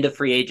the end of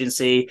free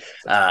agency.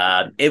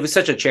 It was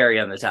such a cherry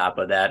on the top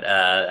of that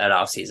at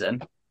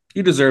offseason.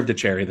 You deserved a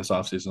cherry this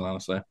offseason,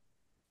 honestly.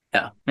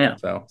 Yeah.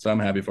 So I'm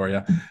happy for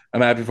you.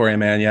 I'm happy for you,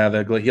 man.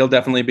 Yeah, he'll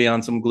definitely be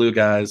on some Glue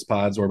Guys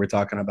pods where we're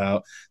talking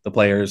about the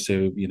players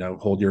who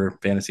hold your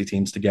fantasy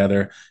teams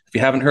together. If you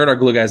haven't heard our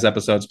Glue Guys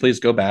episodes, please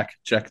go back,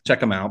 check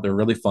them out. They're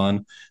really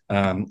fun,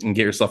 and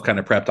get yourself kind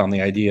of prepped on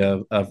the idea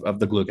of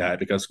the Glue Guy,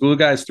 because Glue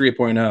Guys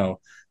 3.0,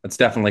 that's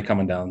definitely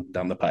coming down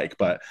the pike.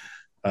 But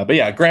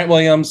yeah, Grant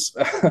Williams,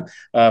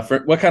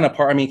 for what kind of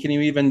part? I mean, can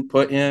you even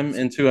put him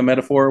into a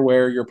metaphor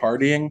where you're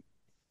partying?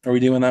 Are we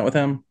doing that with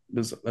him?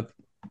 Is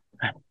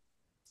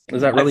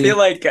that really?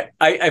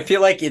 I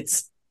feel like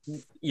it's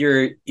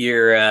you're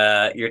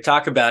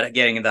talking about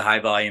getting into high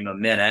volume of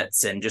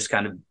minutes and just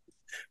kind of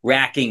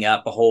racking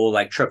up a whole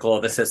like trickle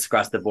of assists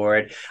across the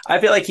board. I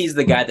feel like he's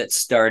the guy that's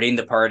starting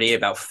the party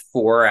about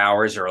 4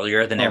 hours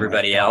earlier than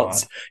everybody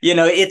else.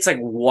 It's like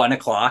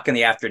 1:00 in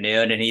the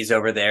afternoon, and he's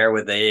over there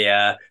with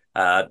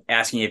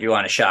asking you if you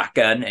want a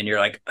shotgun, and you're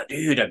like,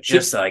 dude, I'm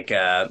just like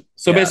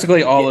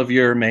basically all of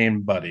your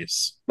main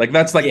buddies, like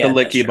that's like the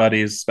Licky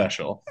buddies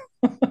special.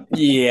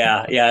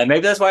 yeah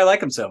maybe that's why I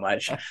like him so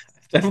much.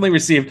 Definitely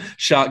received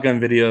shotgun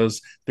videos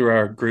through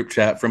our group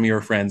chat from your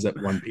friends at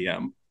 1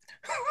 p.m.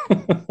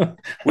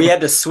 we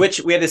had to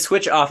switch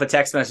off of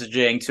text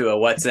messaging to a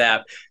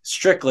WhatsApp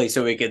strictly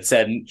so we could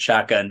send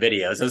shotgun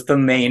videos. That's the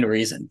main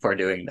reason for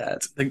doing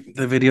that.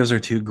 The videos are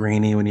too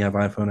grainy when you have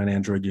iPhone and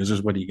Android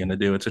users. What are you going to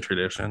do? It's a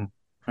tradition.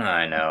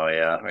 I know.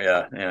 Yeah,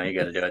 you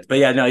got to do it. But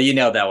yeah, no, you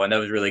nailed that one. That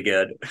was really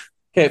good.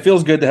 Okay, it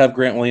feels good to have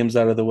Grant Williams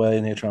out of the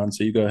way, Natron.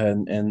 So you go ahead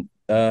and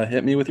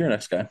hit me with your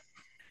next guy.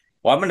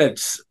 Well, I'm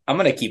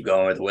gonna keep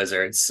going with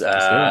Wizards.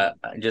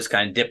 Just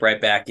kind of dip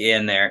right back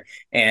in there,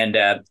 and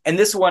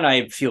this one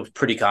I feel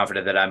pretty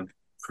confident that I'm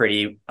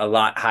a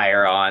lot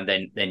higher on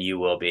than you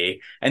will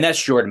be, and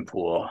that's Jordan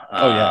Poole.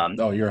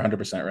 You're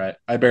 100% right.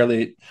 I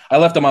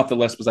left him off the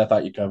list because I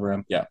thought you'd cover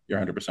him. Yeah, you're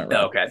 100%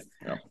 right. Okay.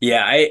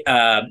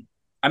 Yeah,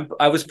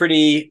 I was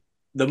pretty.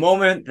 The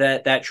moment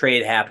that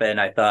trade happened,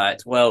 I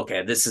thought, well,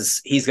 okay,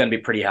 he's going to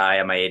be pretty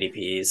high on my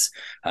ADPs.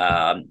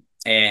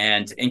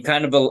 And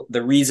kind of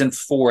the reason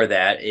for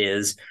that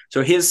is,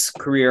 so his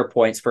career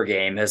points per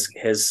game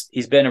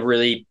he's been a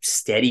really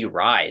steady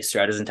rise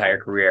throughout his entire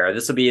career.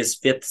 This will be his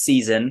 5th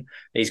season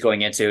that he's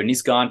going into, and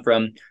he's gone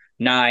from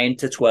 9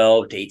 to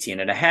 12 to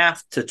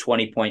 18.5 to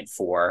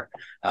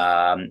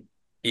 20.4.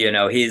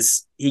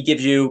 He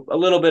gives you a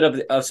little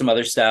bit of some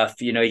other stuff.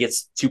 He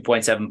gets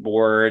 2.7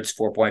 boards,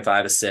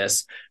 4.5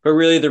 assists, but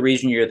really the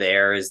reason you're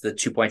there is the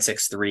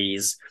 2.6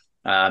 threes.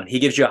 He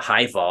gives you a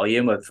high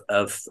volume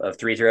of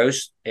free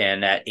throws,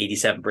 and at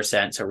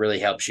 87%, so it really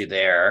helps you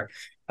there.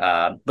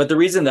 But the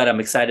reason that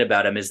I'm excited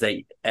about him is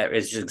that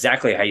is just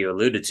exactly how you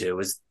alluded to,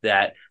 is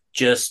that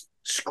just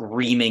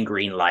screaming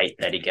green light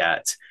that he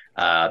got.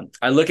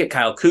 I look at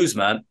Kyle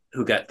Kuzma,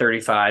 who got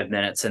 35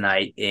 minutes a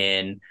night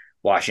in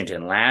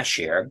Washington last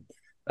year.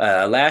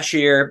 Last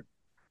year,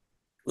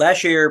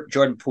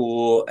 Jordan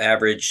Poole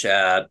averaged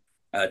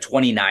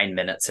 29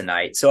 minutes a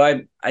night. So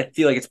I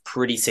feel like it's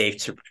pretty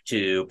safe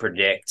to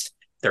predict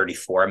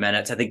 34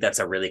 minutes. I think that's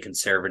a really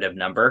conservative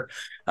number.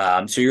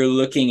 So you're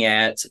looking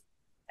at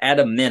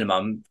a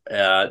minimum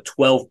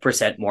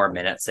 12% more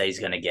minutes that he's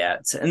going to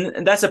get,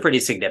 and that's a pretty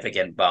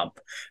significant bump.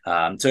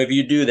 So if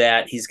you do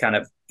that,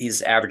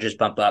 his averages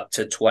bump up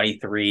to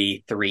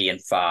 23, 3,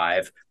 and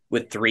 5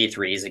 with 3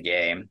 threes a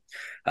game.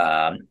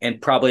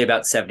 And probably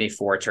about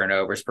 74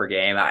 turnovers per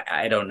game.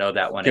 I don't know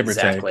that one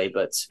exactly,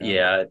 but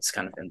yeah, it's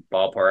kind of in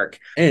ballpark.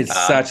 It's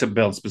such a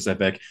build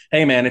specific.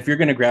 Hey man, if you're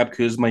going to grab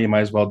Kuzma, you might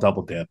as well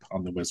double dip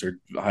on the Wizard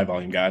high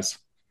volume guys.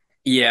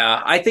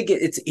 Yeah, I think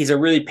he's a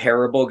really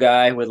pairable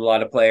guy with a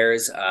lot of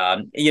players.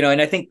 And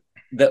I think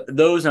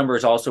those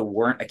numbers also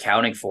weren't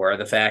accounting for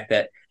the fact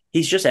that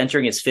he's just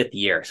entering his 5th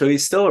year. So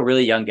he's still a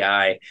really young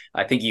guy.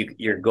 I think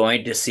you're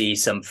going to see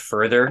some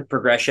further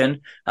progression,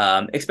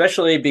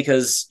 especially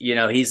because,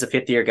 he's a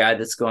 5th year guy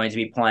that's going to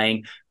be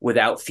playing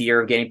without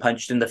fear of getting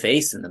punched in the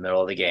face in the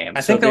middle of the game.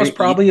 I think that was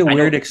probably a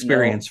weird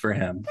experience for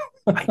him.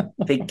 I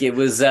think it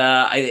was,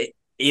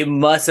 it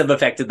must have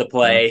affected the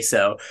play.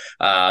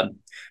 Yeah.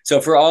 So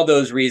for all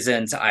those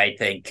reasons, I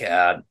think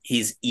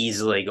he's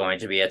easily going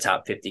to be a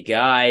top 50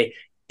 guy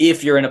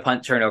if you're in a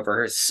punt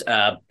turnovers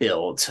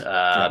build.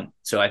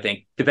 So I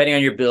think depending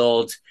on your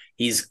build,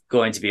 he's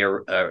going to be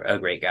a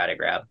great guy to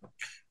grab.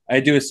 I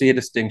do see a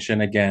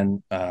distinction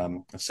again,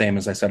 same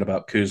as I said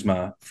about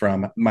Kuzma,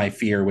 from my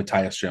fear with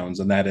Tyus Jones.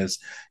 And that is,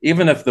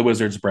 even if the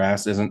Wizards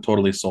brass isn't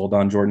totally sold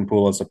on Jordan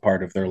Poole as a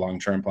part of their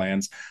long-term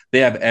plans, they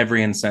have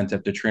every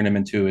incentive to turn him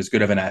into as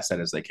good of an asset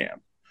as they can.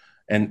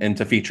 And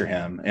to feature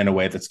him in a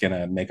way that's going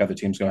to make other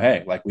teams go,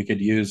 hey, like we could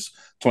use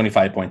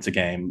 25 points a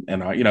game.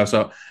 And,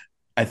 so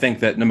I think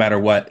that no matter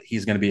what,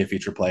 he's going to be a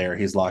future player.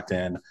 He's locked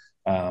in.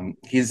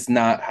 He's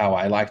not how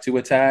I like to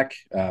attack.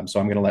 So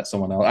I'm going to let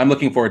someone else. I'm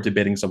looking forward to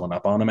bidding someone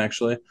up on him,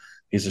 actually.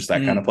 He's just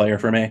that kind of player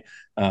for me.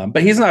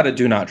 But he's not a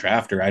do not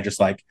drafter. I just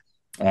like,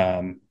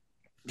 do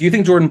you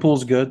think Jordan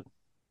Poole's good?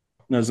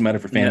 No, doesn't matter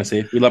for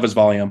fantasy. No. We love his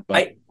volume.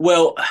 But.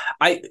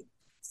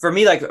 For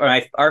me, like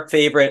my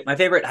favorite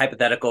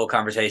hypothetical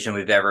conversation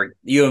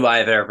you and I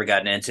have ever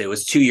gotten into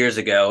was 2 years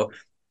ago.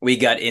 We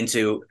got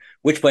into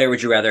which player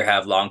would you rather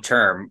have long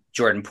term,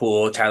 Jordan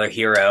Poole, Tyler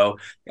Hero,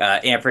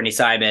 Anthony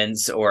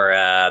Simons, or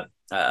I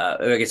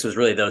guess it was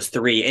really those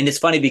 3. And it's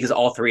funny because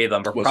all 3 of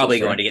them are probably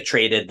going to get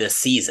traded this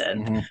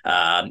season.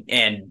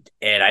 Mm-hmm.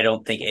 And I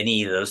don't think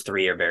any of those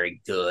 3 are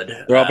very good.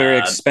 They're all very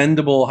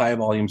expendable, high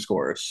volume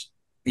scorers.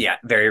 Yeah,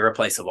 very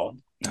replaceable.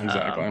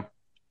 Exactly.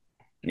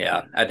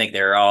 Yeah, I think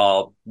they're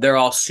all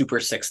super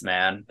 6th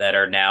man that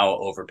are now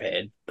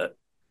overpaid, but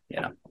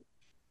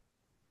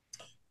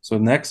So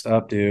next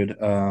up, dude,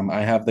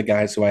 I have the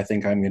guys who I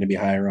think I'm going to be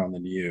higher on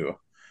than you.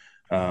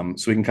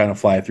 So we can kind of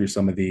fly through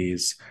some of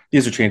these.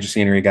 These are change of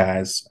scenery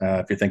guys,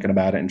 if you're thinking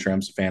about it in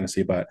terms of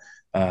fantasy. But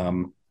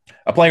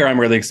a player I'm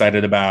really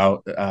excited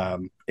about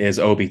is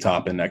Obi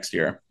Toppin next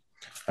year.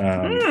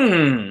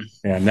 Yeah,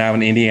 now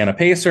an Indiana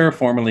Pacer,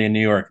 formerly a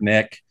New York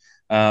Knick.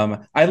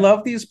 I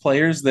love these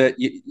players that,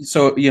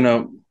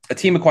 a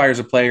team acquires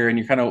a player and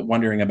you're kind of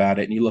wondering about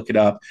it and you look it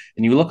up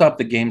and you look up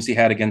the games he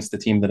had against the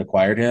team that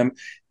acquired him.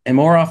 And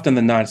more often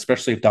than not,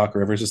 especially if Doc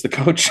Rivers is the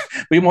coach,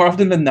 but more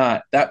often than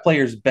not, that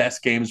player's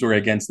best games were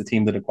against the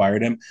team that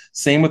acquired him.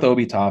 Same with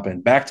Obi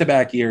Toppin.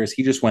 Back-to-back years,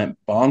 he just went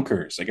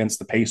bonkers against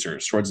the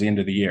Pacers towards the end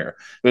of the year.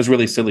 It was a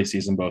really silly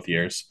season both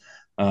years.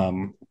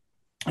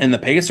 And the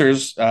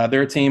Pacers,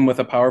 they're a team with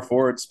a power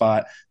forward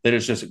spot that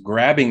is just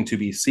grabbing to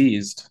be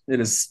seized. It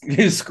is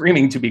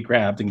screaming to be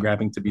grabbed and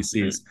grabbing to be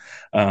seized.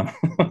 So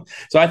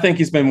I think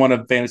he's been one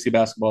of fantasy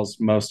basketball's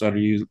most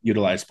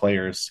underutilized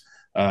players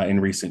in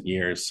recent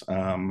years.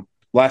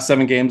 Last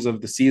 7 games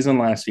of the season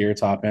last year,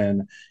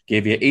 Toppin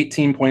gave you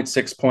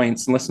 18.6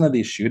 points. And listen to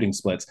these shooting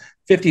splits: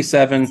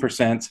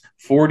 57%,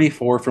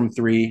 44 from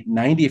 3,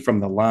 90 from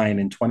the line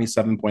in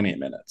 27.8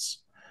 minutes.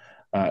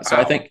 So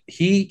I think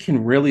he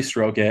can really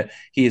stroke it.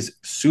 He's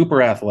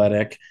super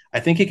athletic. I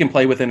think he can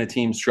play within a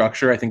team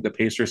structure. I think the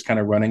Pacers kind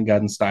of running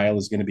gun style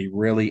is going to be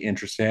really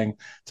interesting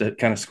to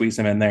kind of squeeze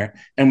him in there.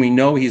 And we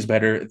know he's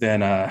better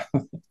than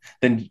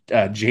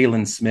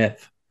Jalen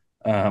Smith,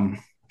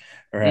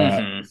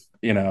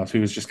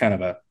 who's just kind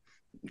of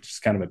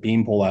a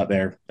beanpole out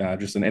there,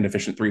 just an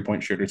inefficient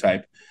 3-point shooter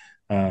type.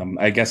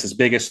 I guess his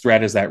biggest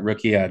threat is that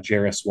rookie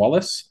Jarris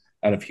Wallace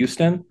out of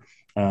Houston.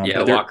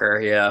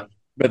 Walker, yeah.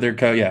 But their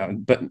thank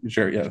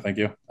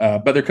you.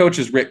 But their coach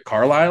is Rick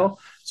Carlisle,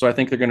 so I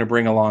think they're going to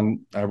bring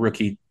along a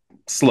rookie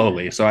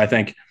slowly. So I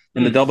think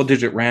in the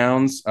double-digit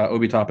rounds,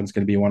 Obi Toppin's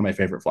going to be one of my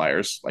favorite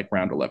flyers, like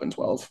round 11,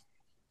 12.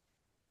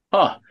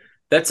 Huh.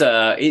 That's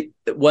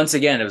once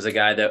again, it was a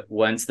guy that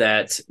once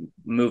that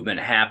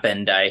movement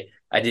happened, I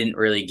didn't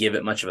really give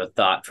it much of a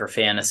thought for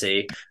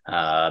fantasy.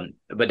 But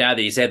now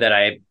that you say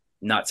that,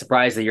 not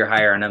surprised that you're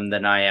higher on him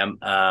than I am.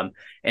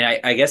 And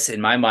I guess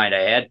in my mind,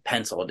 I had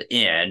penciled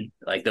in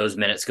like those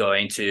minutes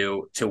going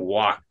to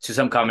walk to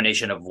some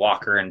combination of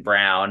Walker and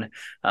Brown,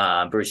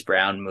 Bruce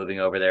Brown moving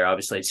over there,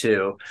 obviously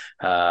too.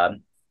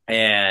 And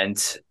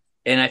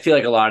I feel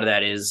like a lot of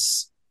that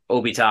is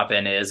Obi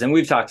Toppin is, and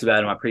we've talked about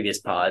it in my previous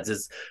pods,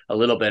 is a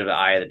little bit of an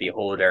eye of the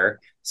beholder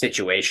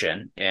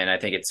situation. And I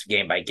think it's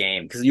game by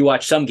game, because you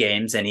watch some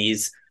games and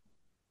he's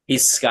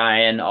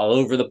skying all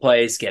over the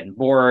place, getting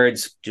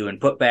boards, doing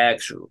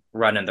putbacks,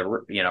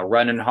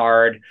 running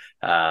hard.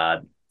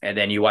 And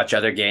then you watch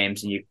other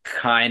games and you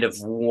kind of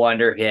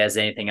wonder if he has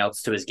anything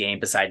else to his game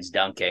besides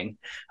dunking.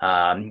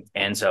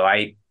 And so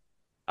I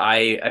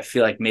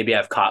feel like maybe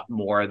I've caught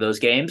more of those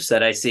games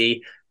that I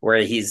see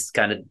where he's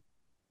kind of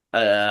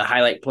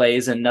highlight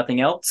plays and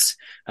nothing else.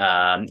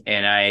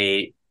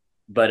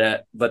 But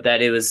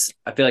that it was,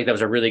 I feel like that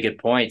was a really good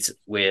point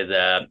with,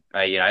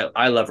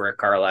 I love Rick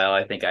Carlisle.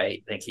 I think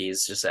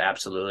he's just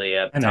absolutely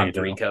a top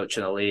 3 coach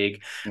in the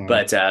league,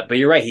 but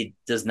you're right. He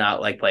does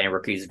not like playing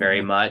rookies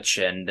very much.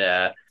 And,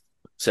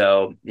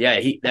 so yeah,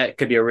 that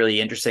could be a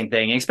really interesting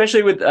thing,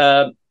 especially with,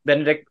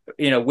 Benedict,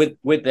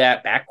 with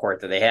that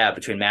backcourt that they have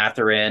between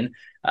Mathurin,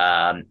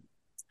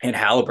 and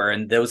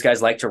Halliburton. Those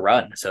guys like to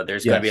run. So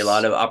there's going to be a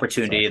lot of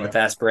opportunity in the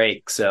fast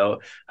break. So,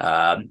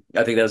 I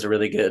think that was a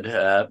really good,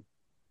 I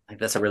think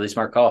that's a really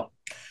smart call.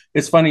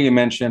 It's funny you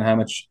mention how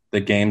much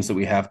the games that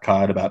we have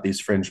caught about these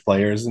fringe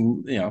players,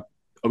 and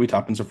Obi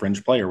Toppin's a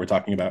fringe player we're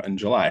talking about in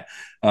July.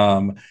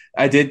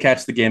 I did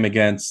catch the game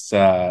against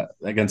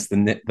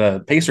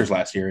the Pacers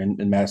last year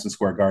in Madison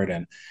Square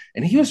Garden,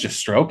 and he was just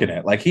stroking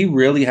it. Like, he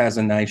really has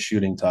a nice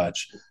shooting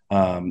touch.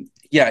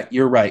 Yeah,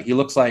 you're right. He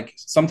looks like,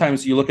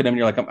 sometimes you look at him and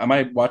you're like, am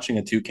I watching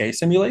a 2K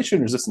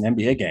simulation or is this an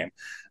NBA game?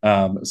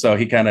 So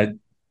he kind of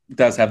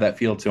does have that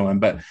feel to him.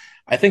 But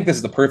I think this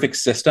is the perfect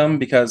system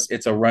because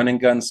it's a run and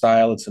gun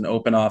style. It's an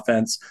open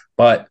offense,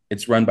 but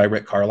it's run by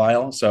Rick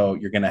Carlisle. So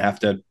you're going to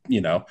have to,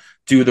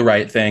 do the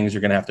right things.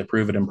 You're going to have to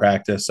prove it in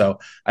practice. So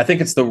I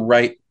think it's the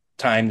right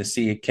time to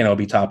see, can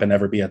Obi Toppin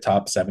ever be a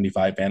top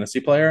 75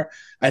 fantasy player?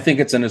 I think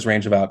it's in his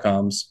range of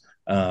outcomes.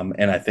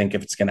 And I think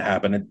if it's going to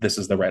happen, this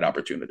is the right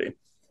opportunity.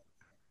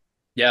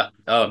 Yeah.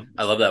 Oh,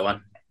 I love that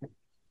one.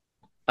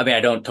 I mean, I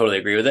don't totally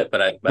agree with it,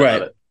 but I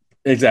love it.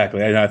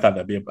 Exactly. I thought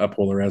that'd be a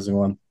polarizing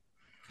one.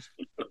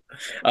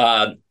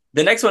 The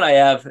next one I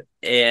have,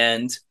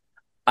 and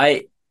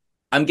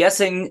I'm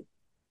guessing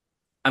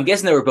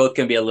they were both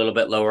going to be a little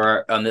bit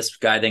lower on this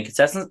guy than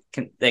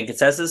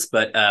consensus,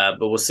 but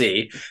we'll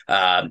see.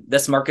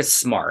 That's Marcus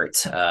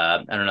Smart.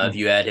 I don't know if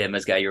you had him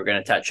as a guy you were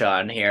going to touch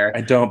on here.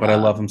 I don't, but I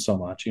love him so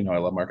much. I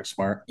love Marcus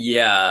Smart.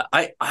 Yeah,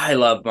 I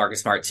love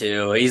Marcus Smart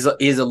too. He's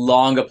a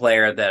longer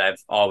player that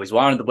I've always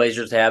wanted the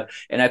Blazers to have,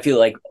 and I feel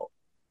like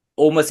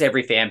almost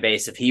every fan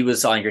base, if he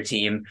was on your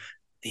team,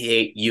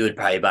 you would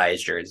probably buy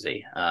his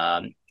jersey.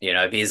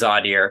 If he's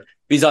on here.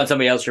 If he's on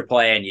somebody else you're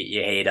playing,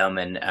 you hate him,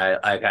 and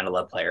I kind of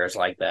love players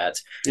like that.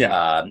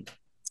 Yeah.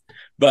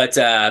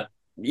 I'm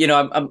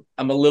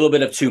a little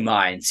bit of two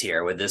minds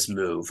here with this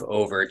move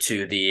over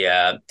to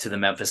the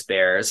Memphis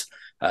Bears.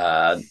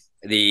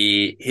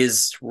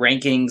 His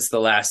rankings the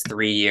last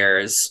 3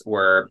 years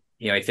were,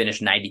 he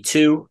finished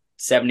 92,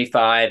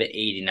 75,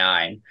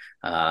 89.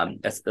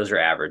 Those are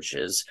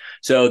averages.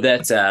 So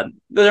that's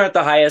those aren't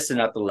the highest and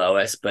not the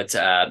lowest, but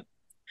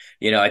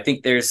I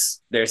think there's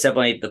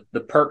definitely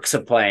the perks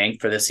of playing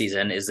for this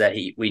season is that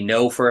we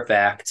know for a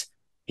fact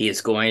he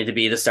is going to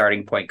be the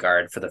starting point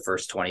guard for the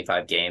first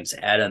 25 games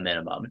at a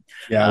minimum.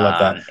 Yeah, I love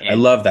that. I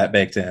love that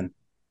baked in.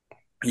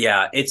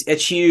 Yeah,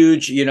 it's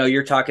huge.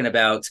 You're talking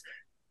about,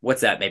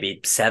 what's that, maybe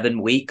 7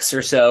 weeks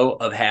or so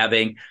of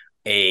having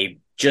a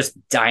just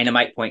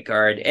dynamite point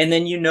guard. And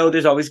then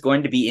there's always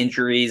going to be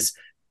injuries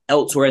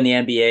elsewhere in the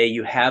NBA.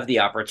 You have the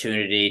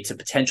opportunity to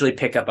potentially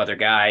pick up other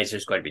guys.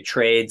 There's going to be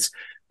trades.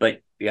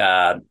 But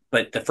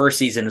the first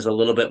season is a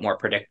little bit more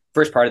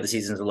first part of the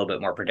season is a little bit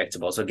more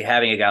predictable. So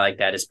having a guy like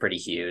that is pretty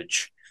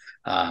huge.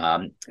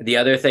 The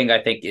other thing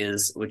I think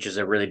which is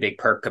a really big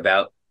perk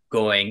about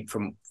going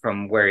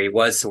from where he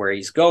was to where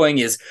he's going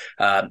is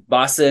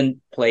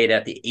Boston played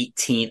at the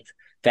 18th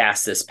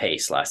fastest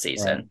pace last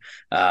season.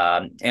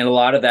 Right. And a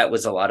lot of that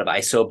was a lot of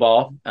ISO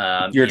ball.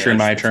 Your turn,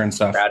 my turn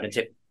stuff.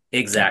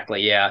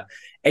 Exactly. Yeah.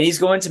 And he's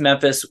going to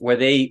Memphis where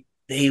they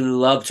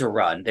love to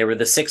run. They were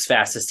the 6th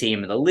fastest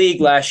team in the league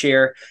last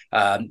year.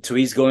 So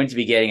he's going to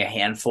be getting a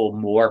handful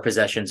more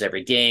possessions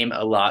every game,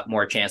 a lot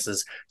more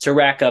chances to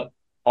rack up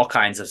all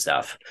kinds of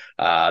stuff.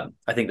 I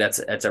think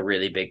that's a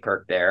really big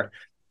perk there.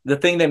 The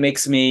thing that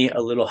makes me a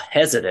little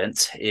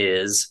hesitant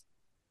is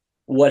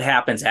what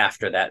happens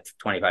after that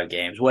 25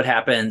 games. What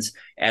happens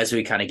as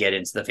we kind of get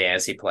into the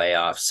fantasy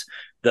playoffs?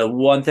 The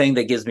one thing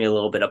that gives me a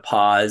little bit of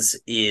pause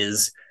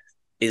is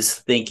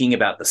thinking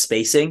about the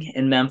spacing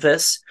in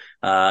Memphis.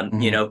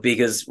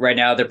 Because right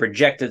now the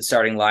projected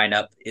starting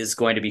lineup is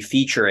going to be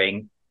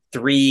featuring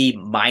 3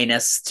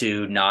 minus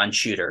to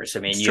non-shooters. I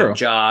mean, you have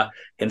Ja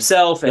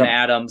himself and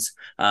Adams.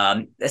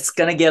 It's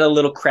going to get a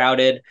little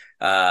crowded.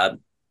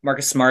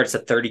 Marcus Smart's a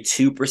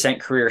 32%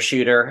 career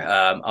shooter,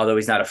 although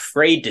he's not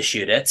afraid to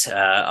shoot it.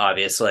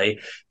 Obviously,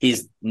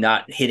 he's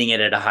not hitting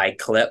it at a high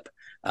clip.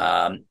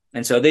 And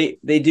so they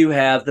do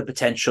have the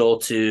potential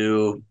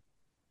to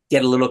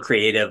get a little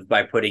creative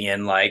by putting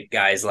in like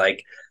guys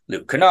like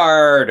Luke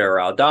Kennard or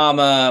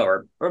Aldama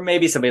or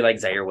maybe somebody like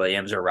Zaire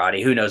Williams or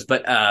Roddy, who knows?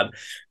 But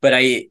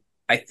I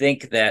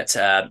think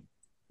that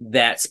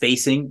that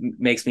spacing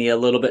makes me a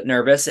little bit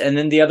nervous. And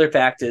then the other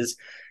fact is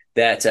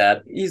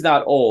that he's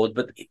not old,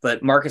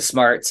 but Marcus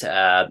Smart,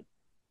 God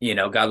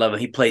love him,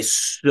 he plays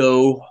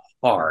so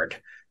hard,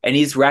 and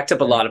he's racked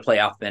up a lot of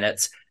playoff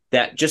minutes.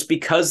 That just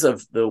because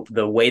of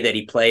the way that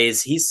he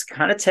plays, he's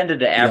kind of tended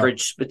to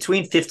average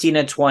between 15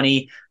 and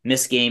 20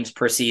 missed games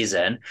per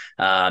season.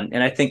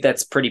 And I think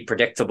that's pretty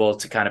predictable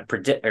to kind of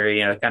predict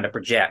or, kind of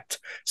project.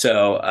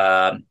 So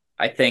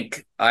I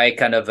think I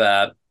kind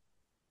of,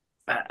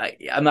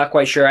 I'm not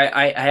quite sure.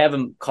 I have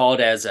him called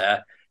as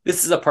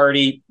this is a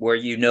party where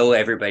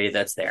everybody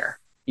that's there.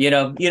 You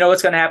know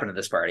what's going to happen at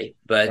this party,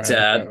 but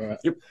right.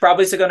 You're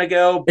probably still going to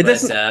go. It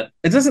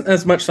doesn't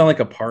as much sound like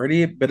a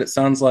party, but it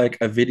sounds like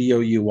a video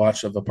you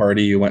watched of a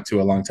party you went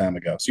to a long time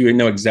ago. So you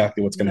know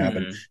exactly what's going to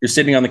happen. You're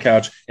sitting on the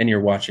couch and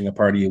you're watching a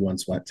party you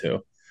once went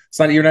to.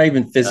 You're not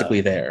even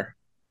physically there.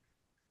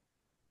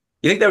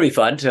 You think that'd be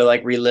fun to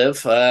like relive,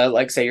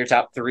 say your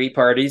top 3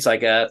 parties,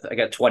 like a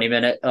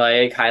 20-minute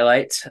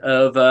highlight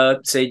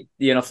of say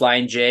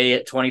Flying J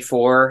at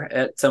 24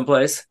 at some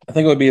place? I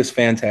think it would be as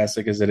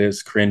fantastic as it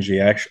is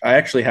cringy. I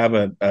actually have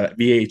a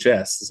VHS.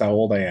 That's how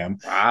old I am.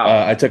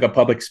 Wow. I took a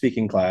public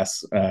speaking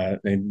class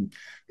when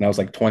I was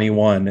like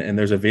 21, and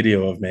there's a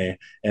video of me,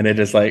 and it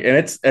is like, and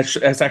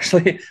it's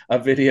actually a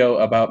video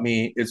about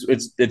me.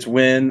 It's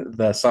when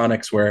the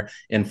Sonics were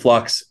in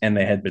flux and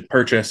they had been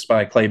purchased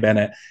by Clay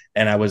Bennett.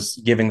 And I was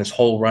giving this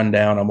whole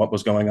rundown on what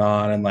was going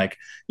on and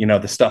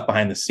the stuff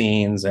behind the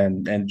scenes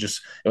and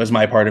just it was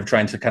my part of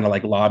trying to kind of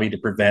like lobby to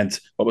prevent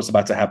what was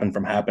about to happen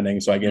from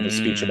happening. So I gave a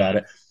speech about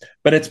it,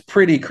 but it's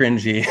pretty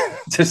cringy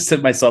to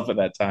sit myself at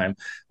that time.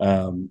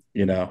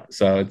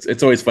 So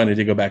it's always funny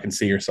to go back and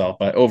see yourself.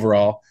 But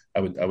overall,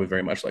 I would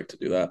very much like to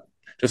do that.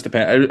 Just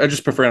depend. I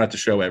just prefer not to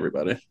show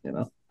everybody.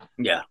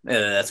 Yeah,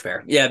 that's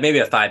fair. Yeah, maybe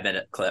a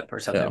 5-minute clip or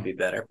something would be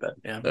better. But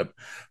yeah.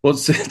 Well,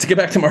 to get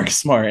back to Marcus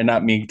Smart and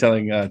not me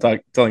telling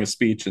a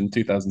speech in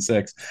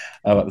 2006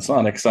 about the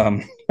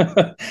Sonics.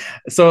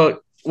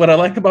 So what I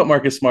like about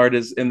Marcus Smart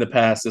is in the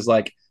past is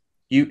like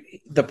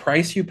the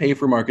price you pay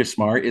for Marcus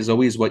Smart is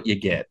always what you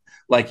get.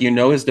 Like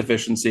his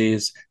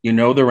deficiencies,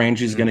 the range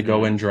he's going to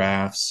go in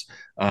drafts.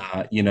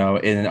 In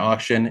an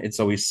auction, it's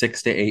always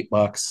 $6 to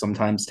 $8,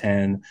 sometimes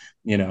 10.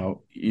 You're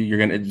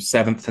going to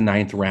 7th to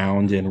 9th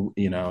round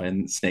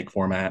in snake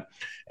format,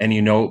 and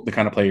the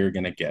kind of player you're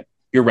going to get.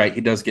 You're right, he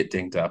does get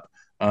dinged up.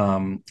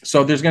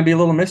 So there's going to be a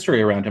little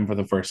mystery around him for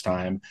the first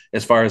time,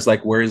 as far as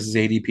like where is his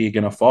ADP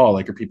going to fall?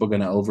 Like, are people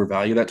going to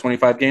overvalue that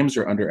 25 games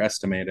or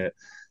underestimate it?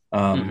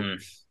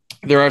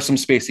 There are some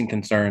spacing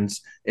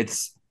concerns.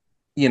 It's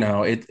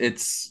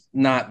it's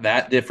not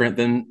that different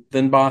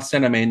than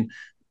Boston. I mean,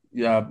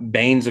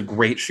 Bane's a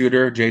great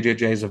shooter.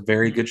 JJJ is a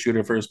very good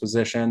shooter for his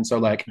position.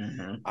 So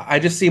I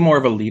just see more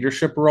of a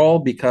leadership role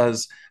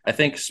because I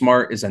think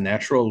Smart is a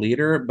natural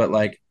leader, but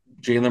like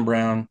Jaylen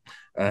Brown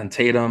and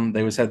Tatum, they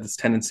always had this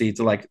tendency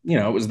to it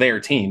was their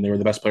team. They were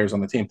the best players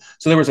on the team.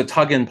 So there was a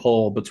tug and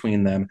pull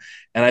between them.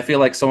 And I feel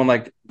like someone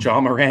like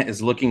Ja Morant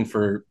is looking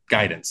for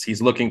guidance.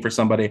 He's looking for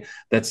somebody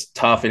that's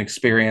tough and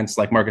experienced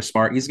like Marcus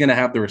Smart. He's going to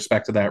have the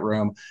respect of that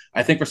room.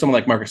 I think for someone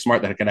like Marcus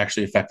Smart that it can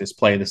actually affect his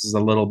play. This is a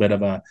little bit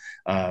of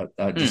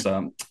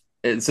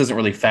this isn't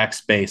really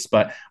facts-based,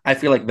 but I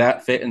feel like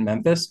that fit in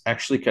Memphis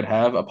actually could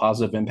have a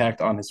positive impact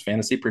on his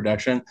fantasy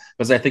production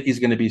because I think he's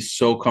going to be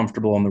so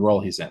comfortable in the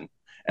role he's in.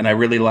 And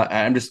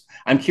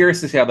I'm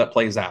curious to see how that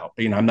plays out.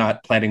 I'm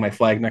not planting my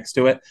flag next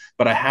to it,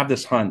 but I have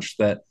this hunch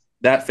that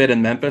fit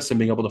in Memphis and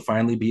being able to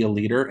finally be a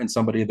leader and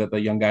somebody that the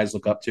young guys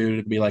look up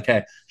to be like,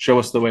 hey, show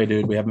us the way,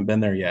 dude. We haven't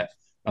been there yet.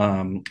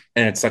 And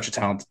it's such a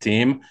talented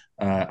team.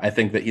 I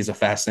think that he's a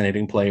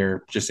fascinating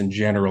player just in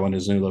general in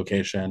his new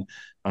location.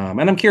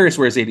 And I'm curious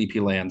where his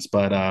ADP lands,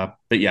 but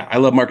yeah, I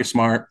love Marcus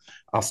Smart.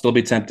 I'll still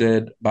be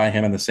tempted by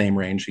him in the same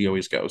range he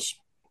always goes.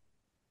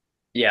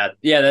 Yeah,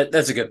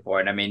 that's a good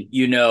point. I mean,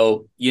 you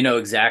know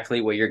exactly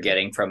what you're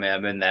getting from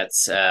him, and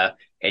that's and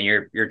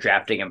you're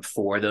drafting him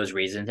for those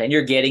reasons, and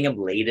you're getting him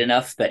late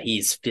enough that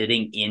he's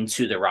fitting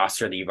into the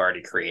roster that you've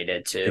already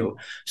created too.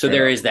 So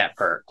there is that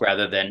perk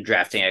rather than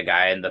drafting a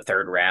guy in the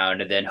 3rd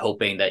round and then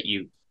hoping that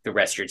the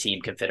rest of your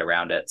team can fit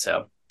around it.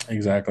 So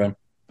exactly,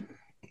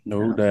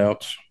 no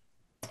doubt.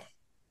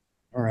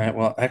 All right.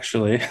 Well,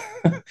 actually,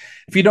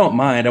 if you don't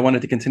mind, I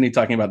wanted to continue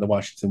talking about the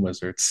Washington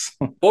Wizards.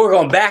 Well, we're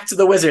going back to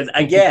the Wizards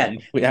again.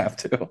 We have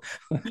to.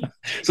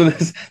 So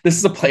this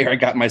is a player I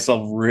got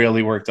myself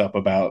really worked up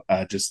about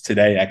just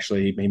today.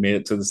 Actually, he made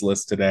it to this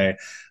list today.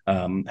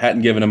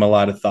 Hadn't given him a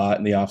lot of thought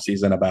in the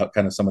offseason about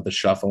kind of some of the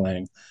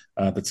shuffling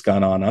that's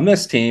gone on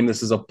this team.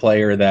 This is a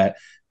player that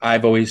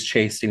I've always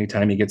chased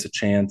anytime he gets a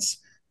chance.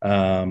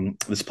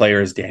 This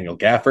player is Daniel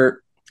Gafford.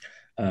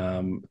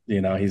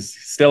 He's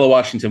still a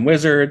Washington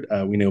Wizard.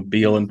 We know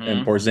Beal and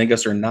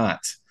Porzingis are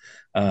not.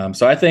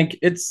 So I think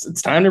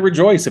it's time to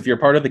rejoice if you're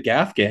part of the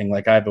Gaff gang,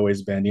 like I've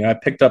always been. I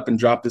picked up and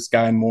dropped this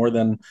guy more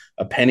than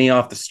a penny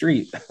off the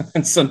street,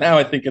 and so now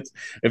I think if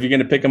you're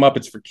going to pick him up,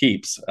 it's for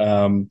keeps.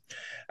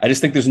 I just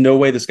think there's no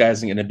way this guy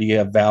isn't going to be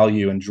a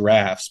value in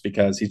drafts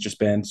because he's just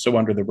been so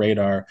under the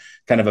radar,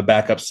 kind of a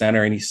backup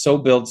center, and he's so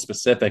build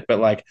specific. But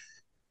like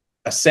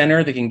a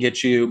center that can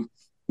get you,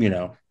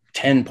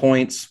 10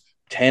 points,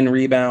 10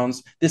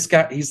 rebounds. This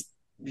guy, he's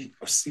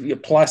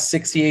plus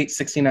 68,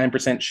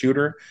 69%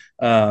 shooter.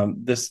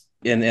 This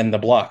in the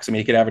blocks. I mean,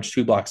 he could average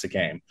 2 blocks a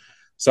game.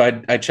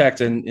 So I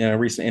checked in a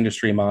recent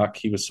industry mock.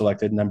 He was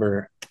selected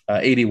number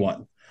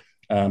 81.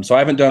 So I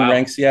haven't done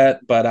ranks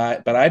yet, but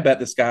I bet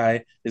this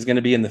guy is going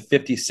to be in the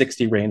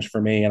 50-60 range for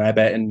me. And I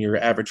bet in your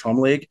average home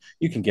league,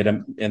 you can get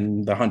him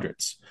in the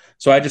hundreds.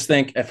 So I just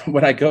think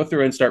when I go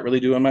through and start really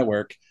doing my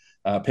work,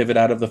 pivot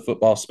out of the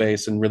football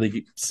space and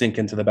really sink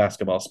into the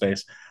basketball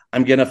space,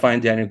 I'm going to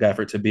find Daniel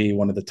Gafford to be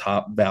one of the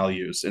top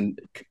values and,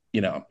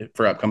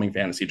 for upcoming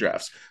fantasy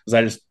drafts, because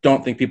I just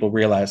don't think people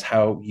realize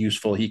how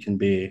useful he can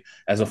be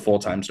as a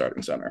full-time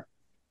starting center.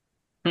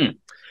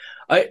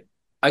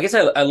 I guess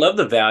I love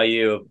the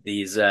value of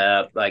these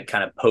like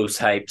kind of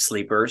post-hype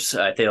sleepers.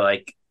 I feel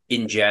like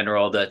in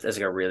general that's like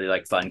a really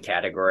like fun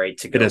category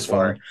to go for. It is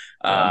fun.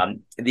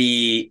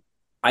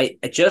 I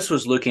just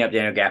was looking up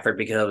Daniel Gafford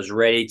because I was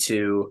ready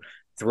to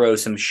throw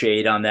some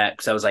shade on that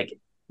because I was like,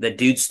 the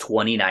dude's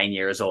 29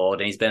 years old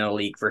and he's been in the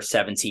league for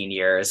 17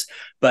 years,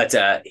 but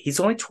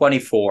he's only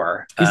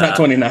 24. He's not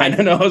 29. I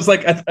know. I was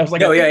like,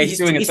 no, yeah, he's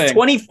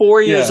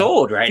 24 years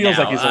old right Feels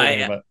now. Like he's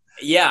older, but...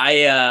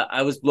 Yeah,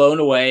 I was blown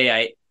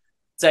away.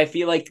 I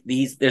feel like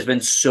there's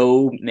been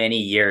so many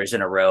years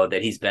in a row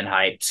that he's been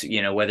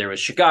hyped, whether it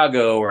was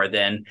Chicago or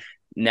then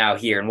now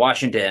here in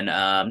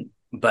Washington.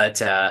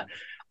 But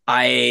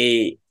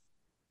it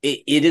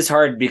is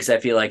hard because I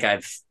feel like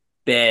I've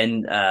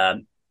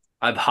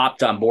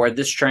hopped on board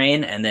this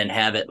train and then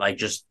have it like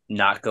just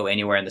not go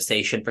anywhere in the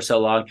station for so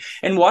long.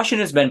 And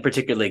Washington's been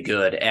particularly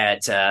good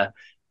at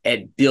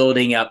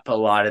building up a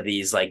lot of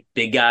these like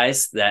big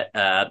guys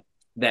that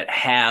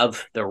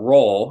have the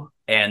role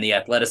and the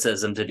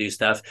athleticism to do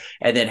stuff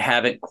and then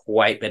haven't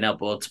quite been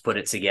able to put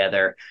it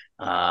together.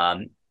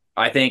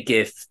 I think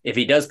if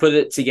he does put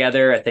it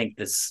together, I think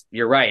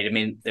you're right. I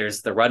mean,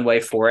 there's the runway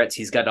for it.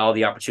 He's got all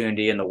the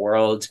opportunity in the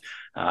world.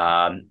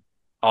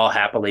 I'll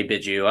happily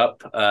bid you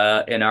up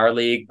in our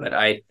league, but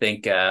I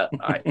think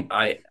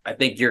I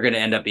think you're going to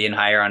end up being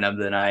higher on him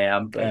than I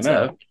am. But, I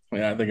know.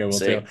 I think I will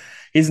too.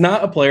 He's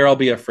not a player I'll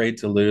be afraid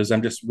to lose.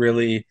 I'm just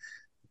really,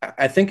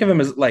 I think of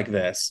him as like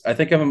this. I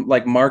think of him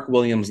like Mark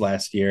Williams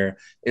last year.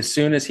 As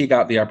soon as he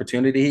got the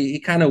opportunity, he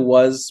kind of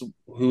was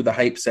who the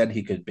hype said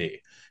he could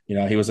be.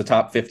 He was a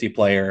top 50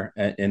 player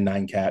in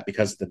 9-cat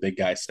because of the big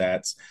guy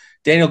stats.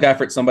 Daniel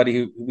Gafford, somebody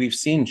who we've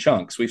seen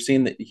chunks. We've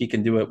seen that he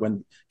can do it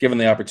when given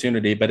the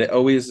opportunity, but it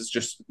always is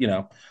just,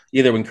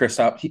 either when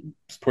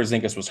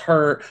Porzingis was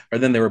hurt or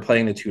then they were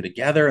playing the two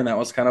together and that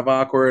was kind of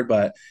awkward.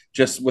 But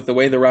just with the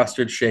way the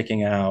roster's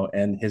shaking out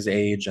and his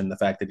age and the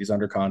fact that he's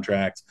under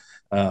contract,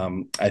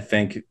 I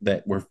think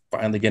that we're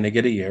finally going to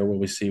get a year where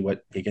we see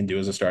what he can do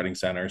as a starting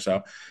center.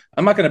 So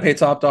I'm not going to pay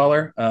top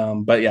dollar.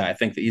 But yeah, I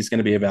think that he's going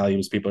to be a value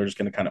as people are just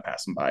going to kind of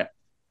pass him by.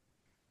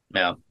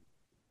 Yeah.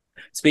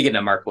 Speaking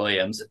of Mark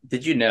Williams,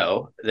 did you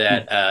know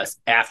that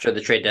after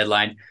the trade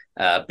deadline,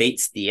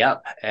 Bates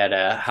Diop had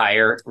a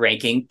higher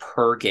ranking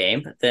per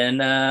game than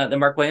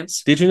Mark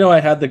Williams? Did you know I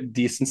had the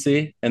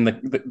decency and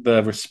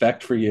the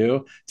respect for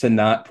you to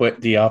not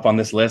put Diop on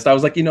this list? I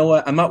was like, you know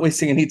what? I'm not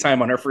wasting any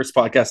time on our first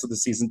podcast of the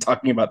season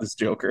talking about this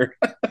joker.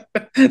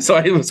 So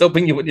I was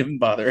hoping you wouldn't even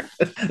bother.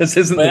 This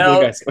isn't the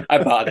blue guys.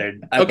 I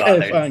bothered.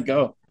 Fine,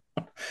 go.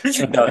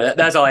 No,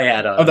 that's all I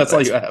had on. Oh, that's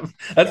all you have.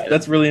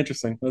 That's really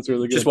interesting. That's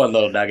really good. Just one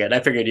little nugget.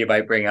 I figured you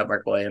might bring up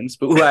Mark Williams,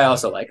 but who I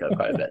also like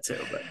quite a bit too.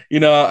 But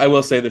I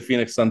will say the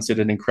Phoenix Suns did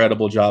an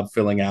incredible job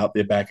filling out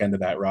the back end of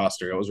that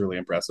roster. It was really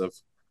impressive.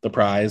 The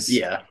prize.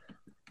 Yeah.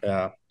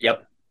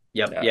 Yep.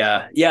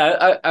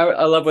 Yeah.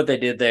 I love what they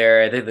did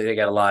there. I think they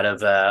got a lot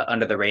of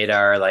under the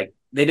radar. Like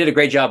they did a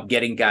great job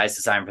getting guys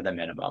to sign for the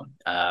minimum.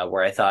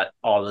 Where I thought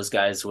all those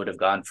guys would have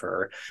gone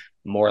for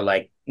more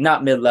like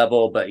not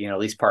mid-level, but at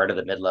least part of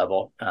the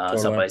mid-level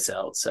someplace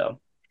else. So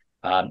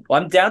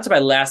I'm down to my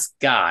last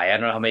guy. I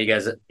don't know how many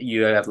guys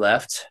you have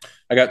left.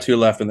 I got 2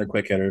 left and they're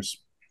quick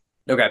hitters.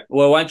 Okay.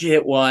 Well, why don't you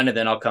hit one and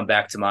then I'll come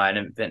back to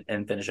mine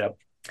and finish up.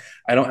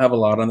 I don't have a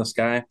lot on this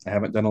guy. I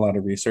haven't done a lot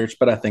of research,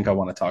 but I think I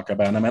want to talk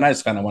about him and I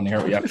just kind of want to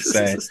hear what you have to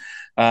say.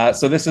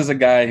 So this is a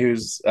guy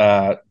who's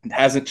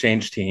hasn't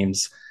changed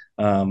teams,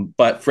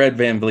 but Fred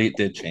VanVleet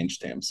did change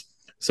teams.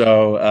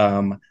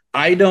 So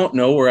I don't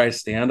know where I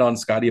stand on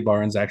Scotty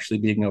Barnes actually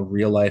being a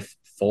real life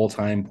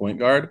full-time point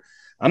guard.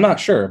 I'm not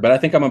sure, but I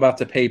think I'm about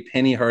to pay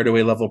Penny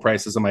Hardaway level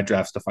prices on my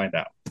drafts to find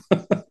out.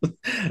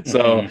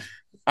 So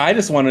I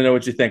just want to know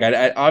what you think.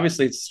 I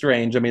obviously it's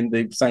strange. I mean,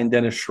 they signed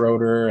Dennis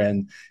Schroeder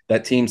and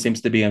that team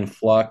seems to be in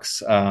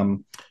flux.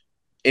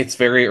 It's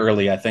very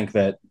early. I think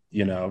that,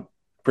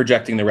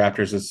 projecting the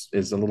Raptors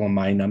is a little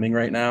mind numbing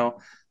right now.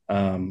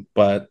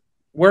 But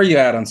where are you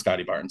at on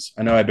Scotty Barnes?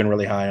 I know I've been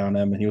really high on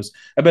him, and he was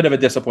a bit of a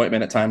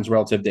disappointment at times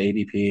relative to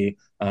ADP.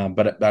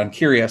 But I'm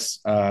curious,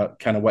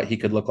 kind of what he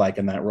could look like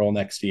in that role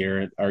next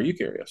year. Are you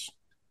curious?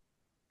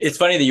 It's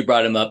funny that you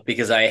brought him up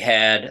because I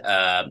had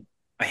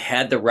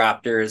the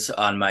Raptors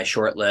on my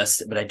short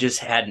list, but I just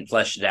hadn't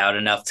fleshed it out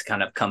enough to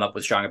kind of come up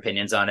with strong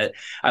opinions on it.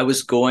 I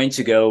was going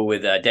to go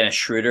with Dennis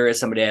Schroeder as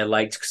somebody I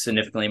liked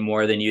significantly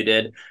more than you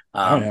did.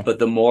 But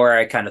the more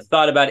I kind of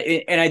thought about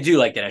it, and I do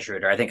like Dennis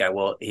Schroeder, I think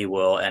he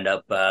will end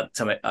up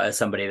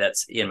somebody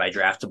that's in my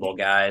draftable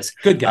guys.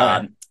 Good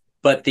guy.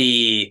 But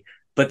the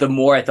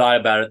more I thought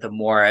about it, the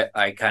more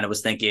I kind of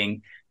was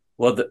thinking,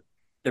 well,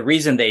 the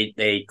reason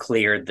they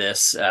cleared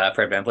this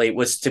Fred VanVleet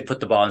was to put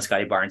the ball in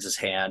Scotty Barnes'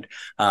 hand.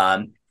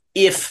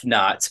 If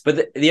not,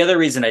 but the other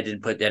reason I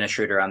didn't put Dennis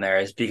Schroeder on there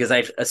is because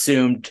I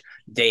assumed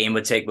Dame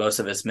would take most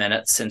of his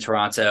minutes in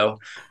Toronto.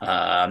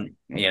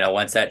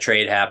 Once that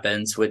trade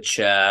happens, which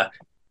then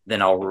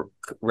I'll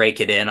rake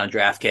it in on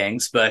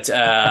DraftKings. But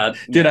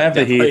dude, I have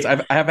the Heat.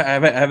 I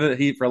have the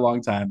Heat for a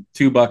long time.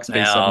 $2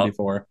 base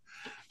 74.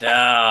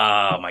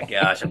 Oh my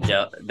gosh,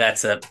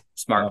 that's a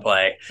smart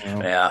play.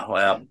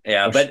 Wow.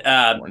 Yeah, but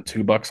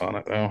 $2 on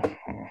it though.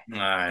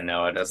 I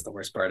know that's the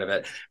worst part of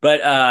it.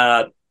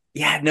 But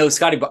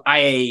Scotty.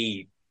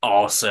 I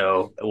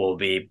also will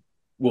be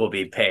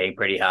paying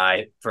pretty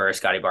high for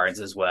Scotty Barnes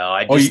as well.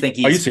 I just think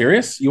he's. Are you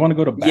serious? You want to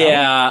go to battle?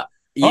 Yeah.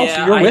 Yeah,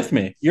 so you're with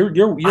me.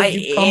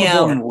 I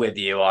am with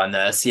you on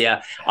this.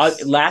 Yeah.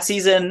 Last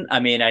season,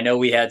 I mean, I know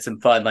we had some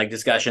fun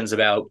discussions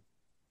about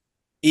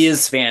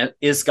is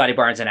Scotty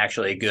Barnes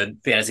actually a good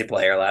fantasy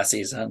player last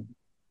season?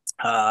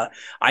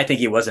 I think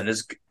he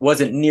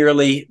wasn't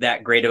nearly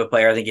that great of a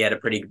player. I think he had a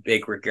pretty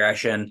big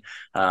regression,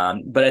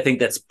 but I think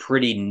that's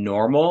pretty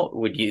normal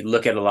when you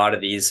look at a lot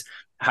of these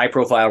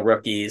high-profile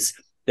rookies.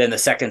 Then the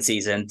second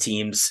season,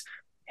 teams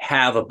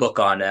have a book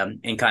on them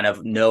and kind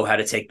of know how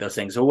to take those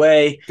things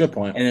away. Good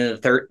point. And then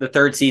the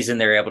third season,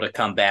 they're able to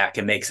come back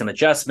and make some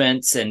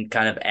adjustments and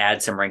kind of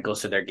add some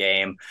wrinkles to their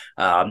game.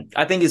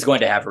 I think he's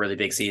going to have a really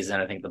big season.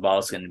 I think the ball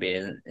is going to be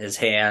in his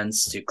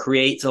hands to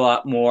create a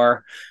lot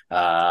more.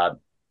 The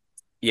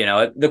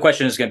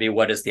question is going to be,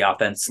 what does the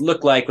offense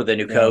look like with a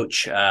new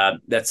coach?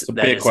 That is a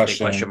big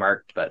question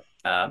mark. But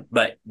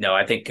no,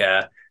 I think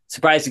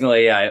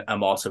surprisingly,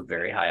 I'm also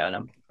very high on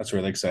him. That's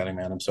really exciting,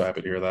 man. I'm so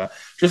happy to hear that.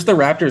 Just the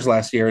Raptors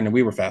last year, and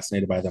we were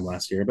fascinated by them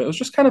last year, but it was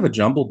just kind of a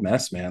jumbled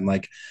mess, man.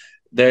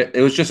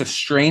 It was just a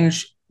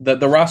strange.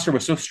 The roster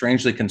was so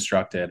strangely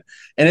constructed,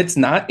 and it's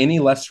not any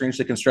less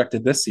strangely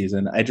constructed this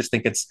season. I just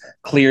think it's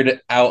cleared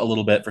it out a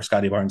little bit for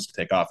Scotty Barnes to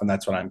take off, and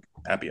that's what I'm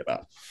happy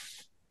about.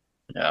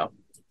 Yeah.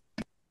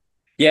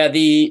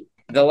 The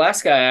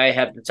last guy I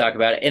have to talk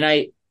about, and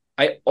I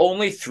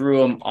only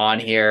threw him on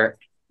here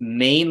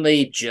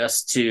mainly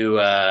just to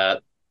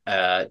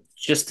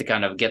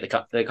kind of get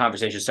the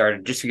conversation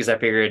started, just because I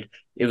figured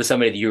it was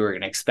somebody that you were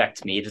going to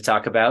expect me to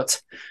talk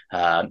about.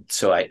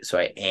 So I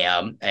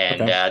am,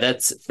 and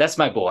that's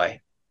my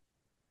boy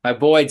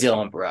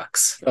Dillon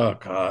Brooks. Oh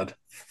God,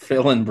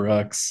 Dillon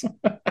Brooks.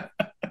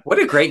 What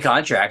a great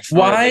contract.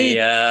 Why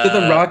did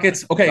the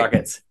Rockets? Okay.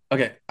 Rockets.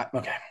 Okay.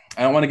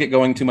 I don't want to get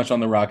going too much on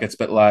the Rockets,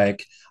 but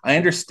I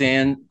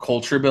understand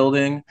culture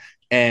building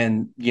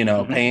and,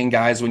 paying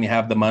guys when you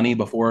have the money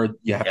before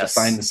you have to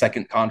sign the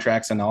second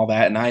contracts and all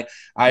that. And I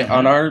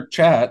on our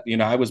chat,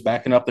 I was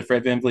backing up the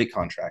Fred VanVleet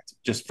contract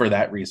just for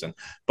that reason.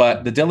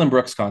 But the Villain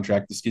Brooks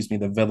contract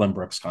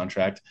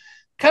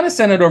kind of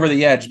sent it over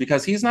the edge,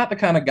 because he's not the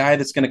kind of guy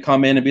that's going to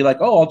come in and be like,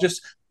 oh, I'll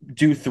just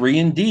do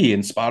 3-and-D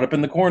and spot up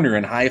in the corner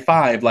and high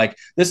five.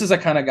 This is a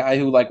kind of guy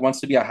who wants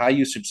to be a high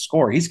usage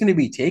scorer. He's going to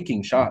be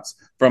taking shots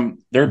from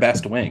their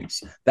best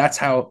wings. That's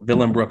how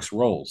Villain Brooks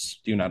rolls.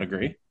 Do you not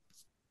agree?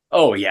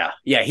 Oh yeah.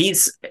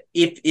 He's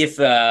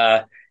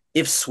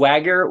if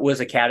swagger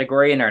was a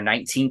category in our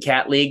 19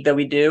 cat league that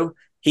we do,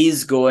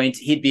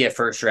 he'd be a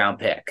first round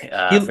pick.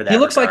 For that he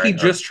looks like he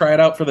just tried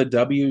out for the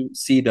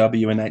WCW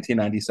in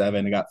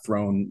 1997 and got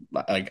thrown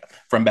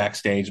from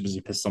backstage because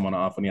he pissed someone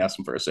off when he asked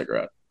him for a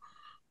cigarette.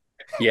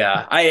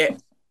 Yeah, I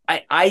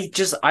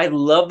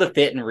love the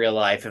fit in real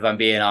life, if I'm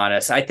being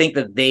honest. I think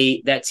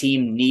that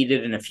team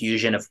needed an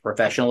infusion of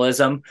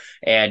professionalism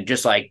and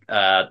just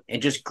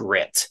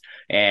grit.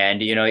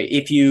 And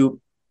if you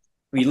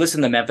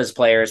listen to Memphis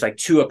players,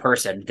 to a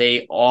person,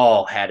 they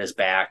all had his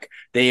back.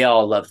 They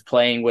all loved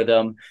playing with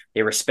him.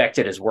 They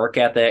respected his work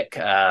ethic.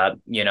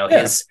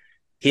 His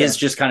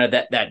just kind of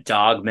that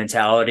dog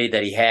mentality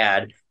that he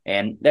had,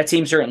 and that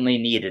team certainly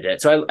needed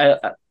it. So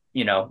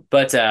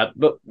but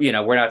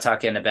we're not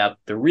talking about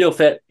the real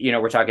fit.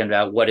 We're talking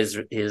about what is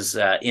his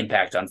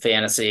impact on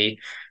fantasy.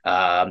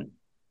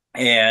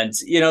 And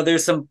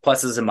there's some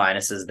pluses and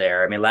minuses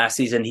there. I mean, last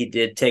season he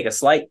did take a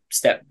slight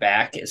step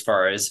back as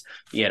far as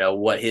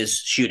what his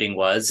shooting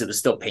was. It was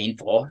still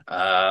painful.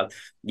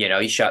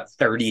 He shot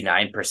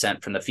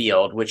 39% from the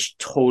field, which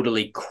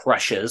totally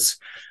crushes.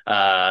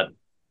 In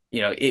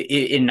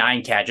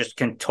 9-cat just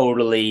can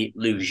totally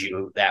lose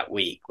you that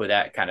week with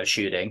that kind of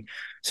shooting.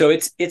 So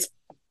it's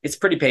it's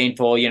pretty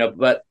painful,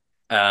 but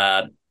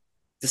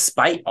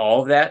despite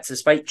all of that,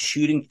 despite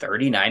shooting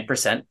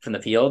 39% from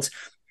the fields,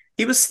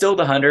 he was still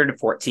the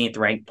 114th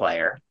ranked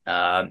player.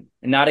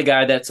 Not a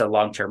guy that's a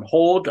long-term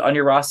hold on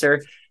your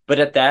roster, but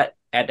at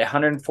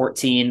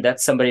 114,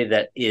 that's somebody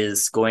that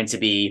is going to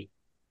be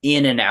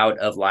in and out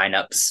of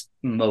lineups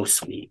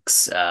most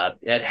weeks.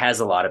 It has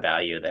a lot of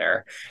value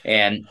there,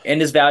 and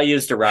his value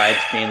is derived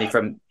mainly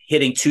from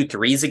hitting 2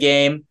 threes a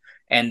game,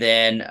 and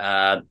then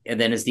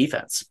his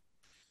defense.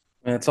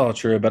 It's all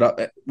true,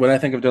 but when I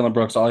think of Dylan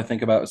Brooks, all I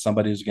think about is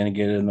somebody who's going to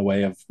get in the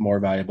way of more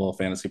valuable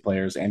fantasy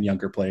players and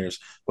younger players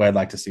who I'd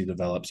like to see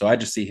develop. So I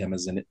just see him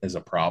as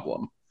a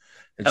problem.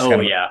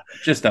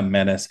 It's just a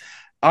menace.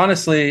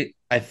 Honestly,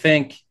 I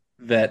think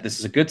that this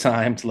is a good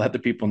time to let the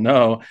people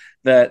know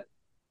that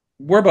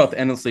we're both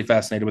endlessly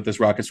fascinated with this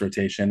Rockets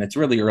rotation. It's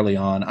really early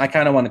on. I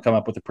kind of want to come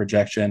up with a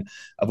projection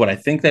of what I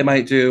think they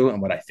might do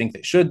and what I think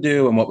they should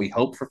do and what we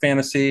hope for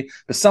fantasy,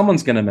 but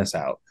someone's going to miss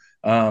out.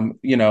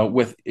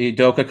 With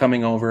Udoka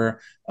coming over,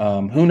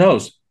 who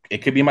knows?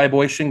 It could be my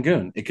boy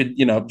Şengün. It could,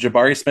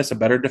 Jabari Smith's a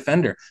better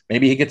defender.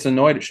 Maybe he gets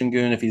annoyed at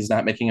Şengün if he's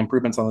not making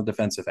improvements on the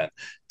defensive end.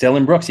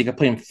 Dylan Brooks, he could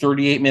play him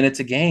 38 minutes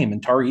a game,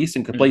 and Tari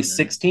Eason could play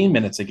 16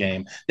 minutes a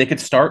game. They could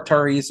start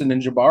Tari Eason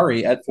and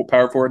Jabari at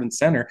power forward and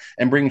center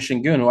and bring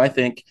Şengün, who I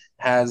think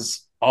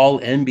has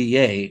all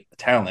NBA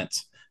talent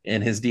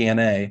in his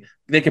DNA.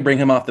 They could bring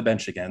him off the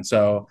bench again.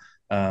 So,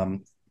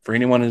 for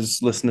anyone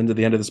who's listening to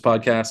the end of this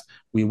podcast,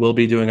 we will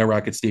be doing a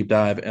Rockets deep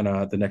dive in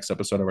the next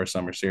episode of our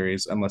summer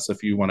series, unless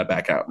if you want to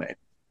back out, Nate.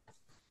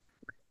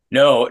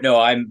 No,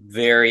 I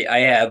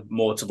have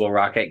multiple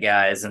Rocket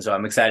guys, and so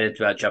I'm excited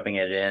about jumping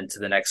it into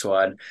the next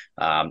one.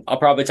 I'll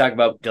probably talk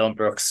about Dylan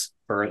Brooks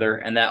further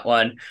in that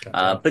one.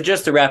 But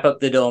just to wrap up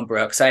the Dylan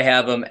Brooks, I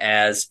have him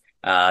as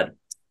I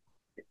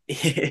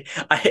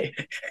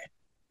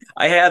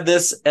have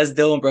this as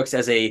Dylan Brooks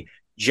as a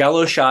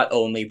Jello shot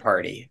only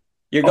party.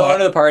 You're going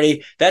to the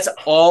party. That's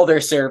all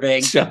they're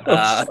serving.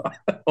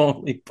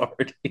 Only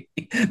party.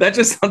 That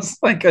just sounds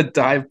like a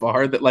dive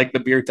bar that like the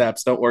beer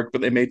taps don't work,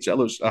 but they made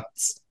Jello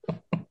shots.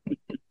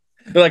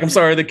 They're like, I'm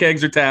sorry, the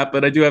kegs are tapped,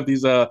 but I do have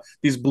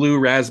these blue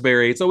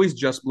raspberry. It's always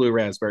just blue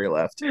raspberry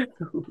left.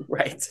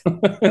 Right.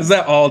 Is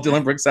that all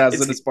Dylan Brooks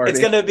has at his party?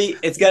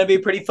 It's gonna be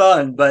pretty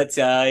fun, but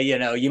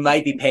you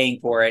might be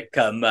paying for it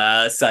come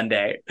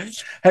Sunday.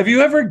 Have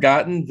you ever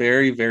gotten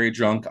very, very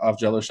drunk off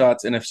Jello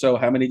shots? And if so,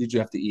 how many did you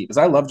have to eat? Because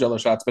I love Jello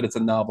shots, but it's a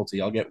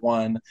novelty. I'll get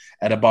one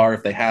at a bar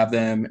if they have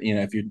them.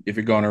 If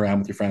you're going around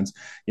with your friends,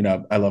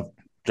 I love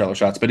Jello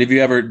shots. But have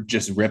you ever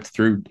just ripped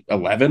through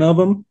 11 of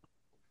them?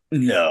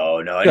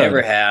 No, I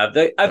never have.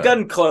 I've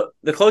done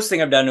the closest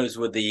thing I've done was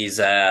with these,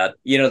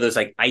 those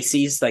like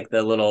ices, like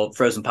the little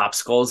frozen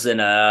popsicles in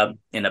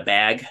a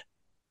bag.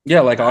 Yeah,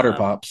 like Otter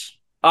Pops.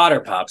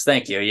 Otter Pops,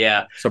 thank you.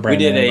 Yeah, so we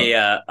did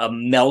a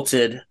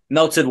melted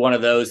one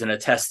of those in a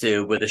test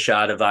tube with a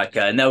shot of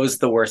vodka, and that was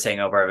the worst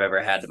hangover I've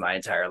ever had in my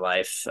entire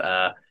life.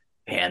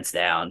 Hands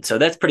down. So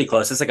that's pretty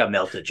close. It's like a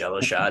melted Jello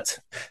shot.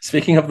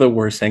 Speaking of the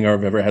worst hangover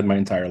I've ever had in my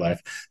entire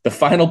life, the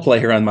final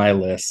player on my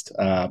list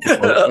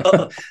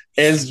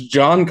is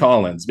John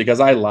Collins, because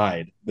I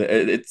lied.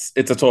 It's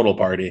a total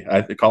party.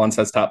 Collins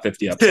has top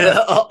 50 upside.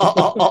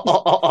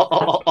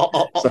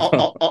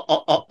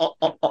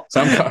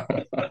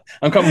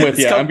 I'm coming with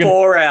you. I'm gonna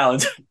pull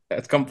around.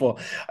 It's come full.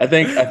 I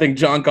think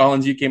John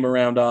Collins, you came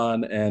around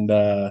on,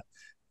 and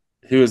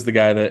who is the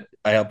guy that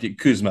I helped you?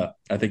 Kuzma.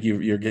 I think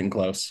you're getting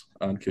close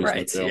on Kuzma.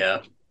 Right. Too. Yeah.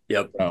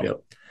 Yep.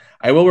 Yep.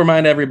 I will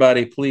remind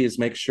everybody, please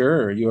make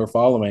sure you are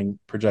following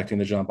Projecting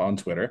the Jump on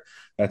Twitter.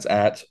 That's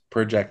at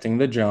Projecting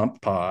the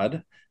Jump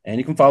Pod. And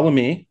you can follow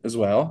me as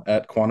well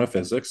at Quano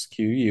Physics,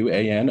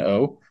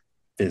 QUANO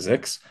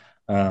Physics.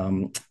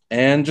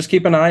 And just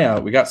keep an eye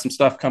out. We got some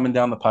stuff coming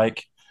down the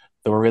pike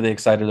that we're really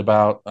excited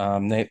about.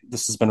 Nate,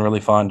 this has been really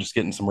fun, just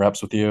getting some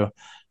reps with you.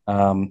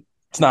 It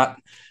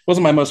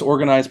wasn't my most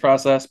organized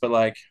process, but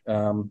I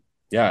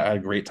had a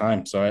great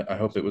time. So I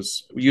hope it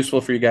was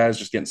useful for you guys,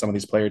 just getting some of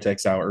these player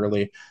takes out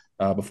early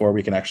before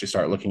we can actually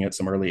start looking at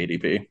some early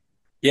ADP.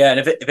 Yeah, and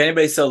if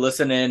anybody's still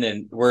listening,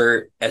 and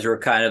we're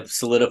kind of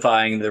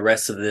solidifying the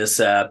rest of this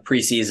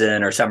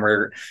preseason or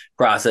summer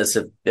process,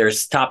 if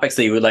there's topics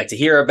that you would like to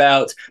hear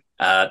about,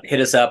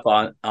 hit us up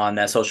on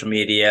that social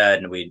media,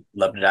 and we'd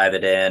love to dive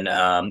it in.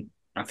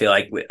 I feel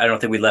like I don't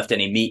think we left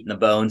any meat in the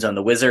bones on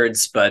the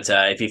Wizards, but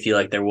if you feel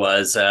like there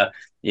was, let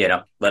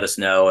us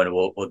know, and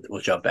we'll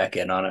jump back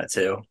in on it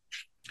too.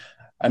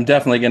 I'm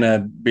definitely going to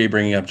be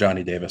bringing up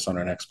Johnny Davis on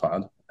our next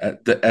pod.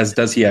 As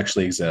does he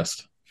actually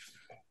exist?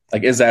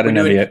 Like, is that an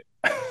NBA?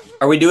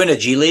 Are we doing a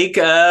G League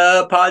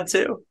pod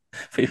too?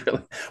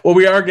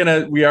 We are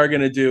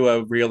gonna do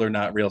a real or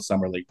not real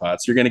summer league pod.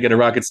 So you're gonna get a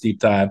Rockets deep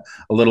dive,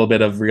 a little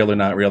bit of real or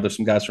not real. There's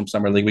some guys from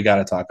summer league we got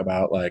to talk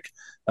about,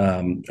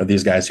 are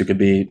these guys who could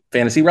be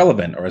fantasy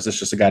relevant, or is this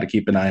just a guy to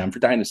keep an eye on for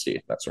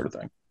dynasty, that sort of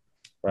thing.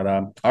 But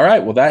all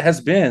right, well, that has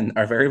been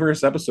our very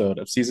first episode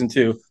of season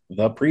 2,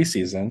 the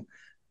preseason.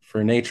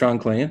 For Natron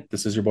Clean,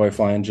 this is your boy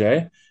Flying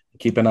J.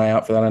 Keep an eye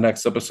out for that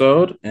next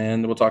episode,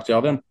 and we'll talk to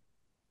y'all then.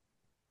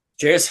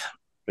 Cheers.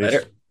 Peace.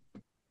 Later.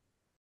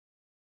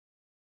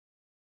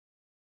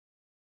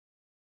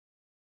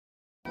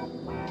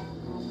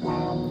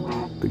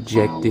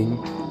 Projecting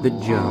the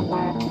jump,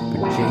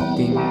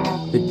 projecting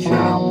the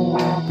jump,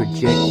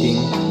 projecting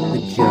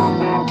the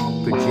jump,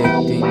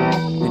 projecting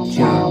the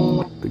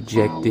jump,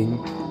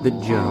 projecting the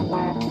jump,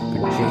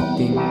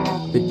 projecting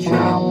the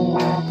jump,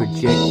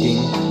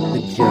 projecting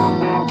the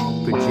jump,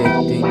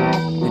 projecting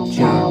the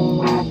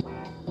jump,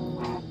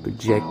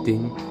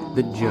 projecting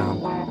the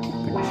jump,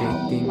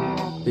 projecting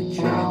the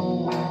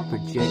jump,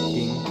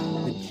 projecting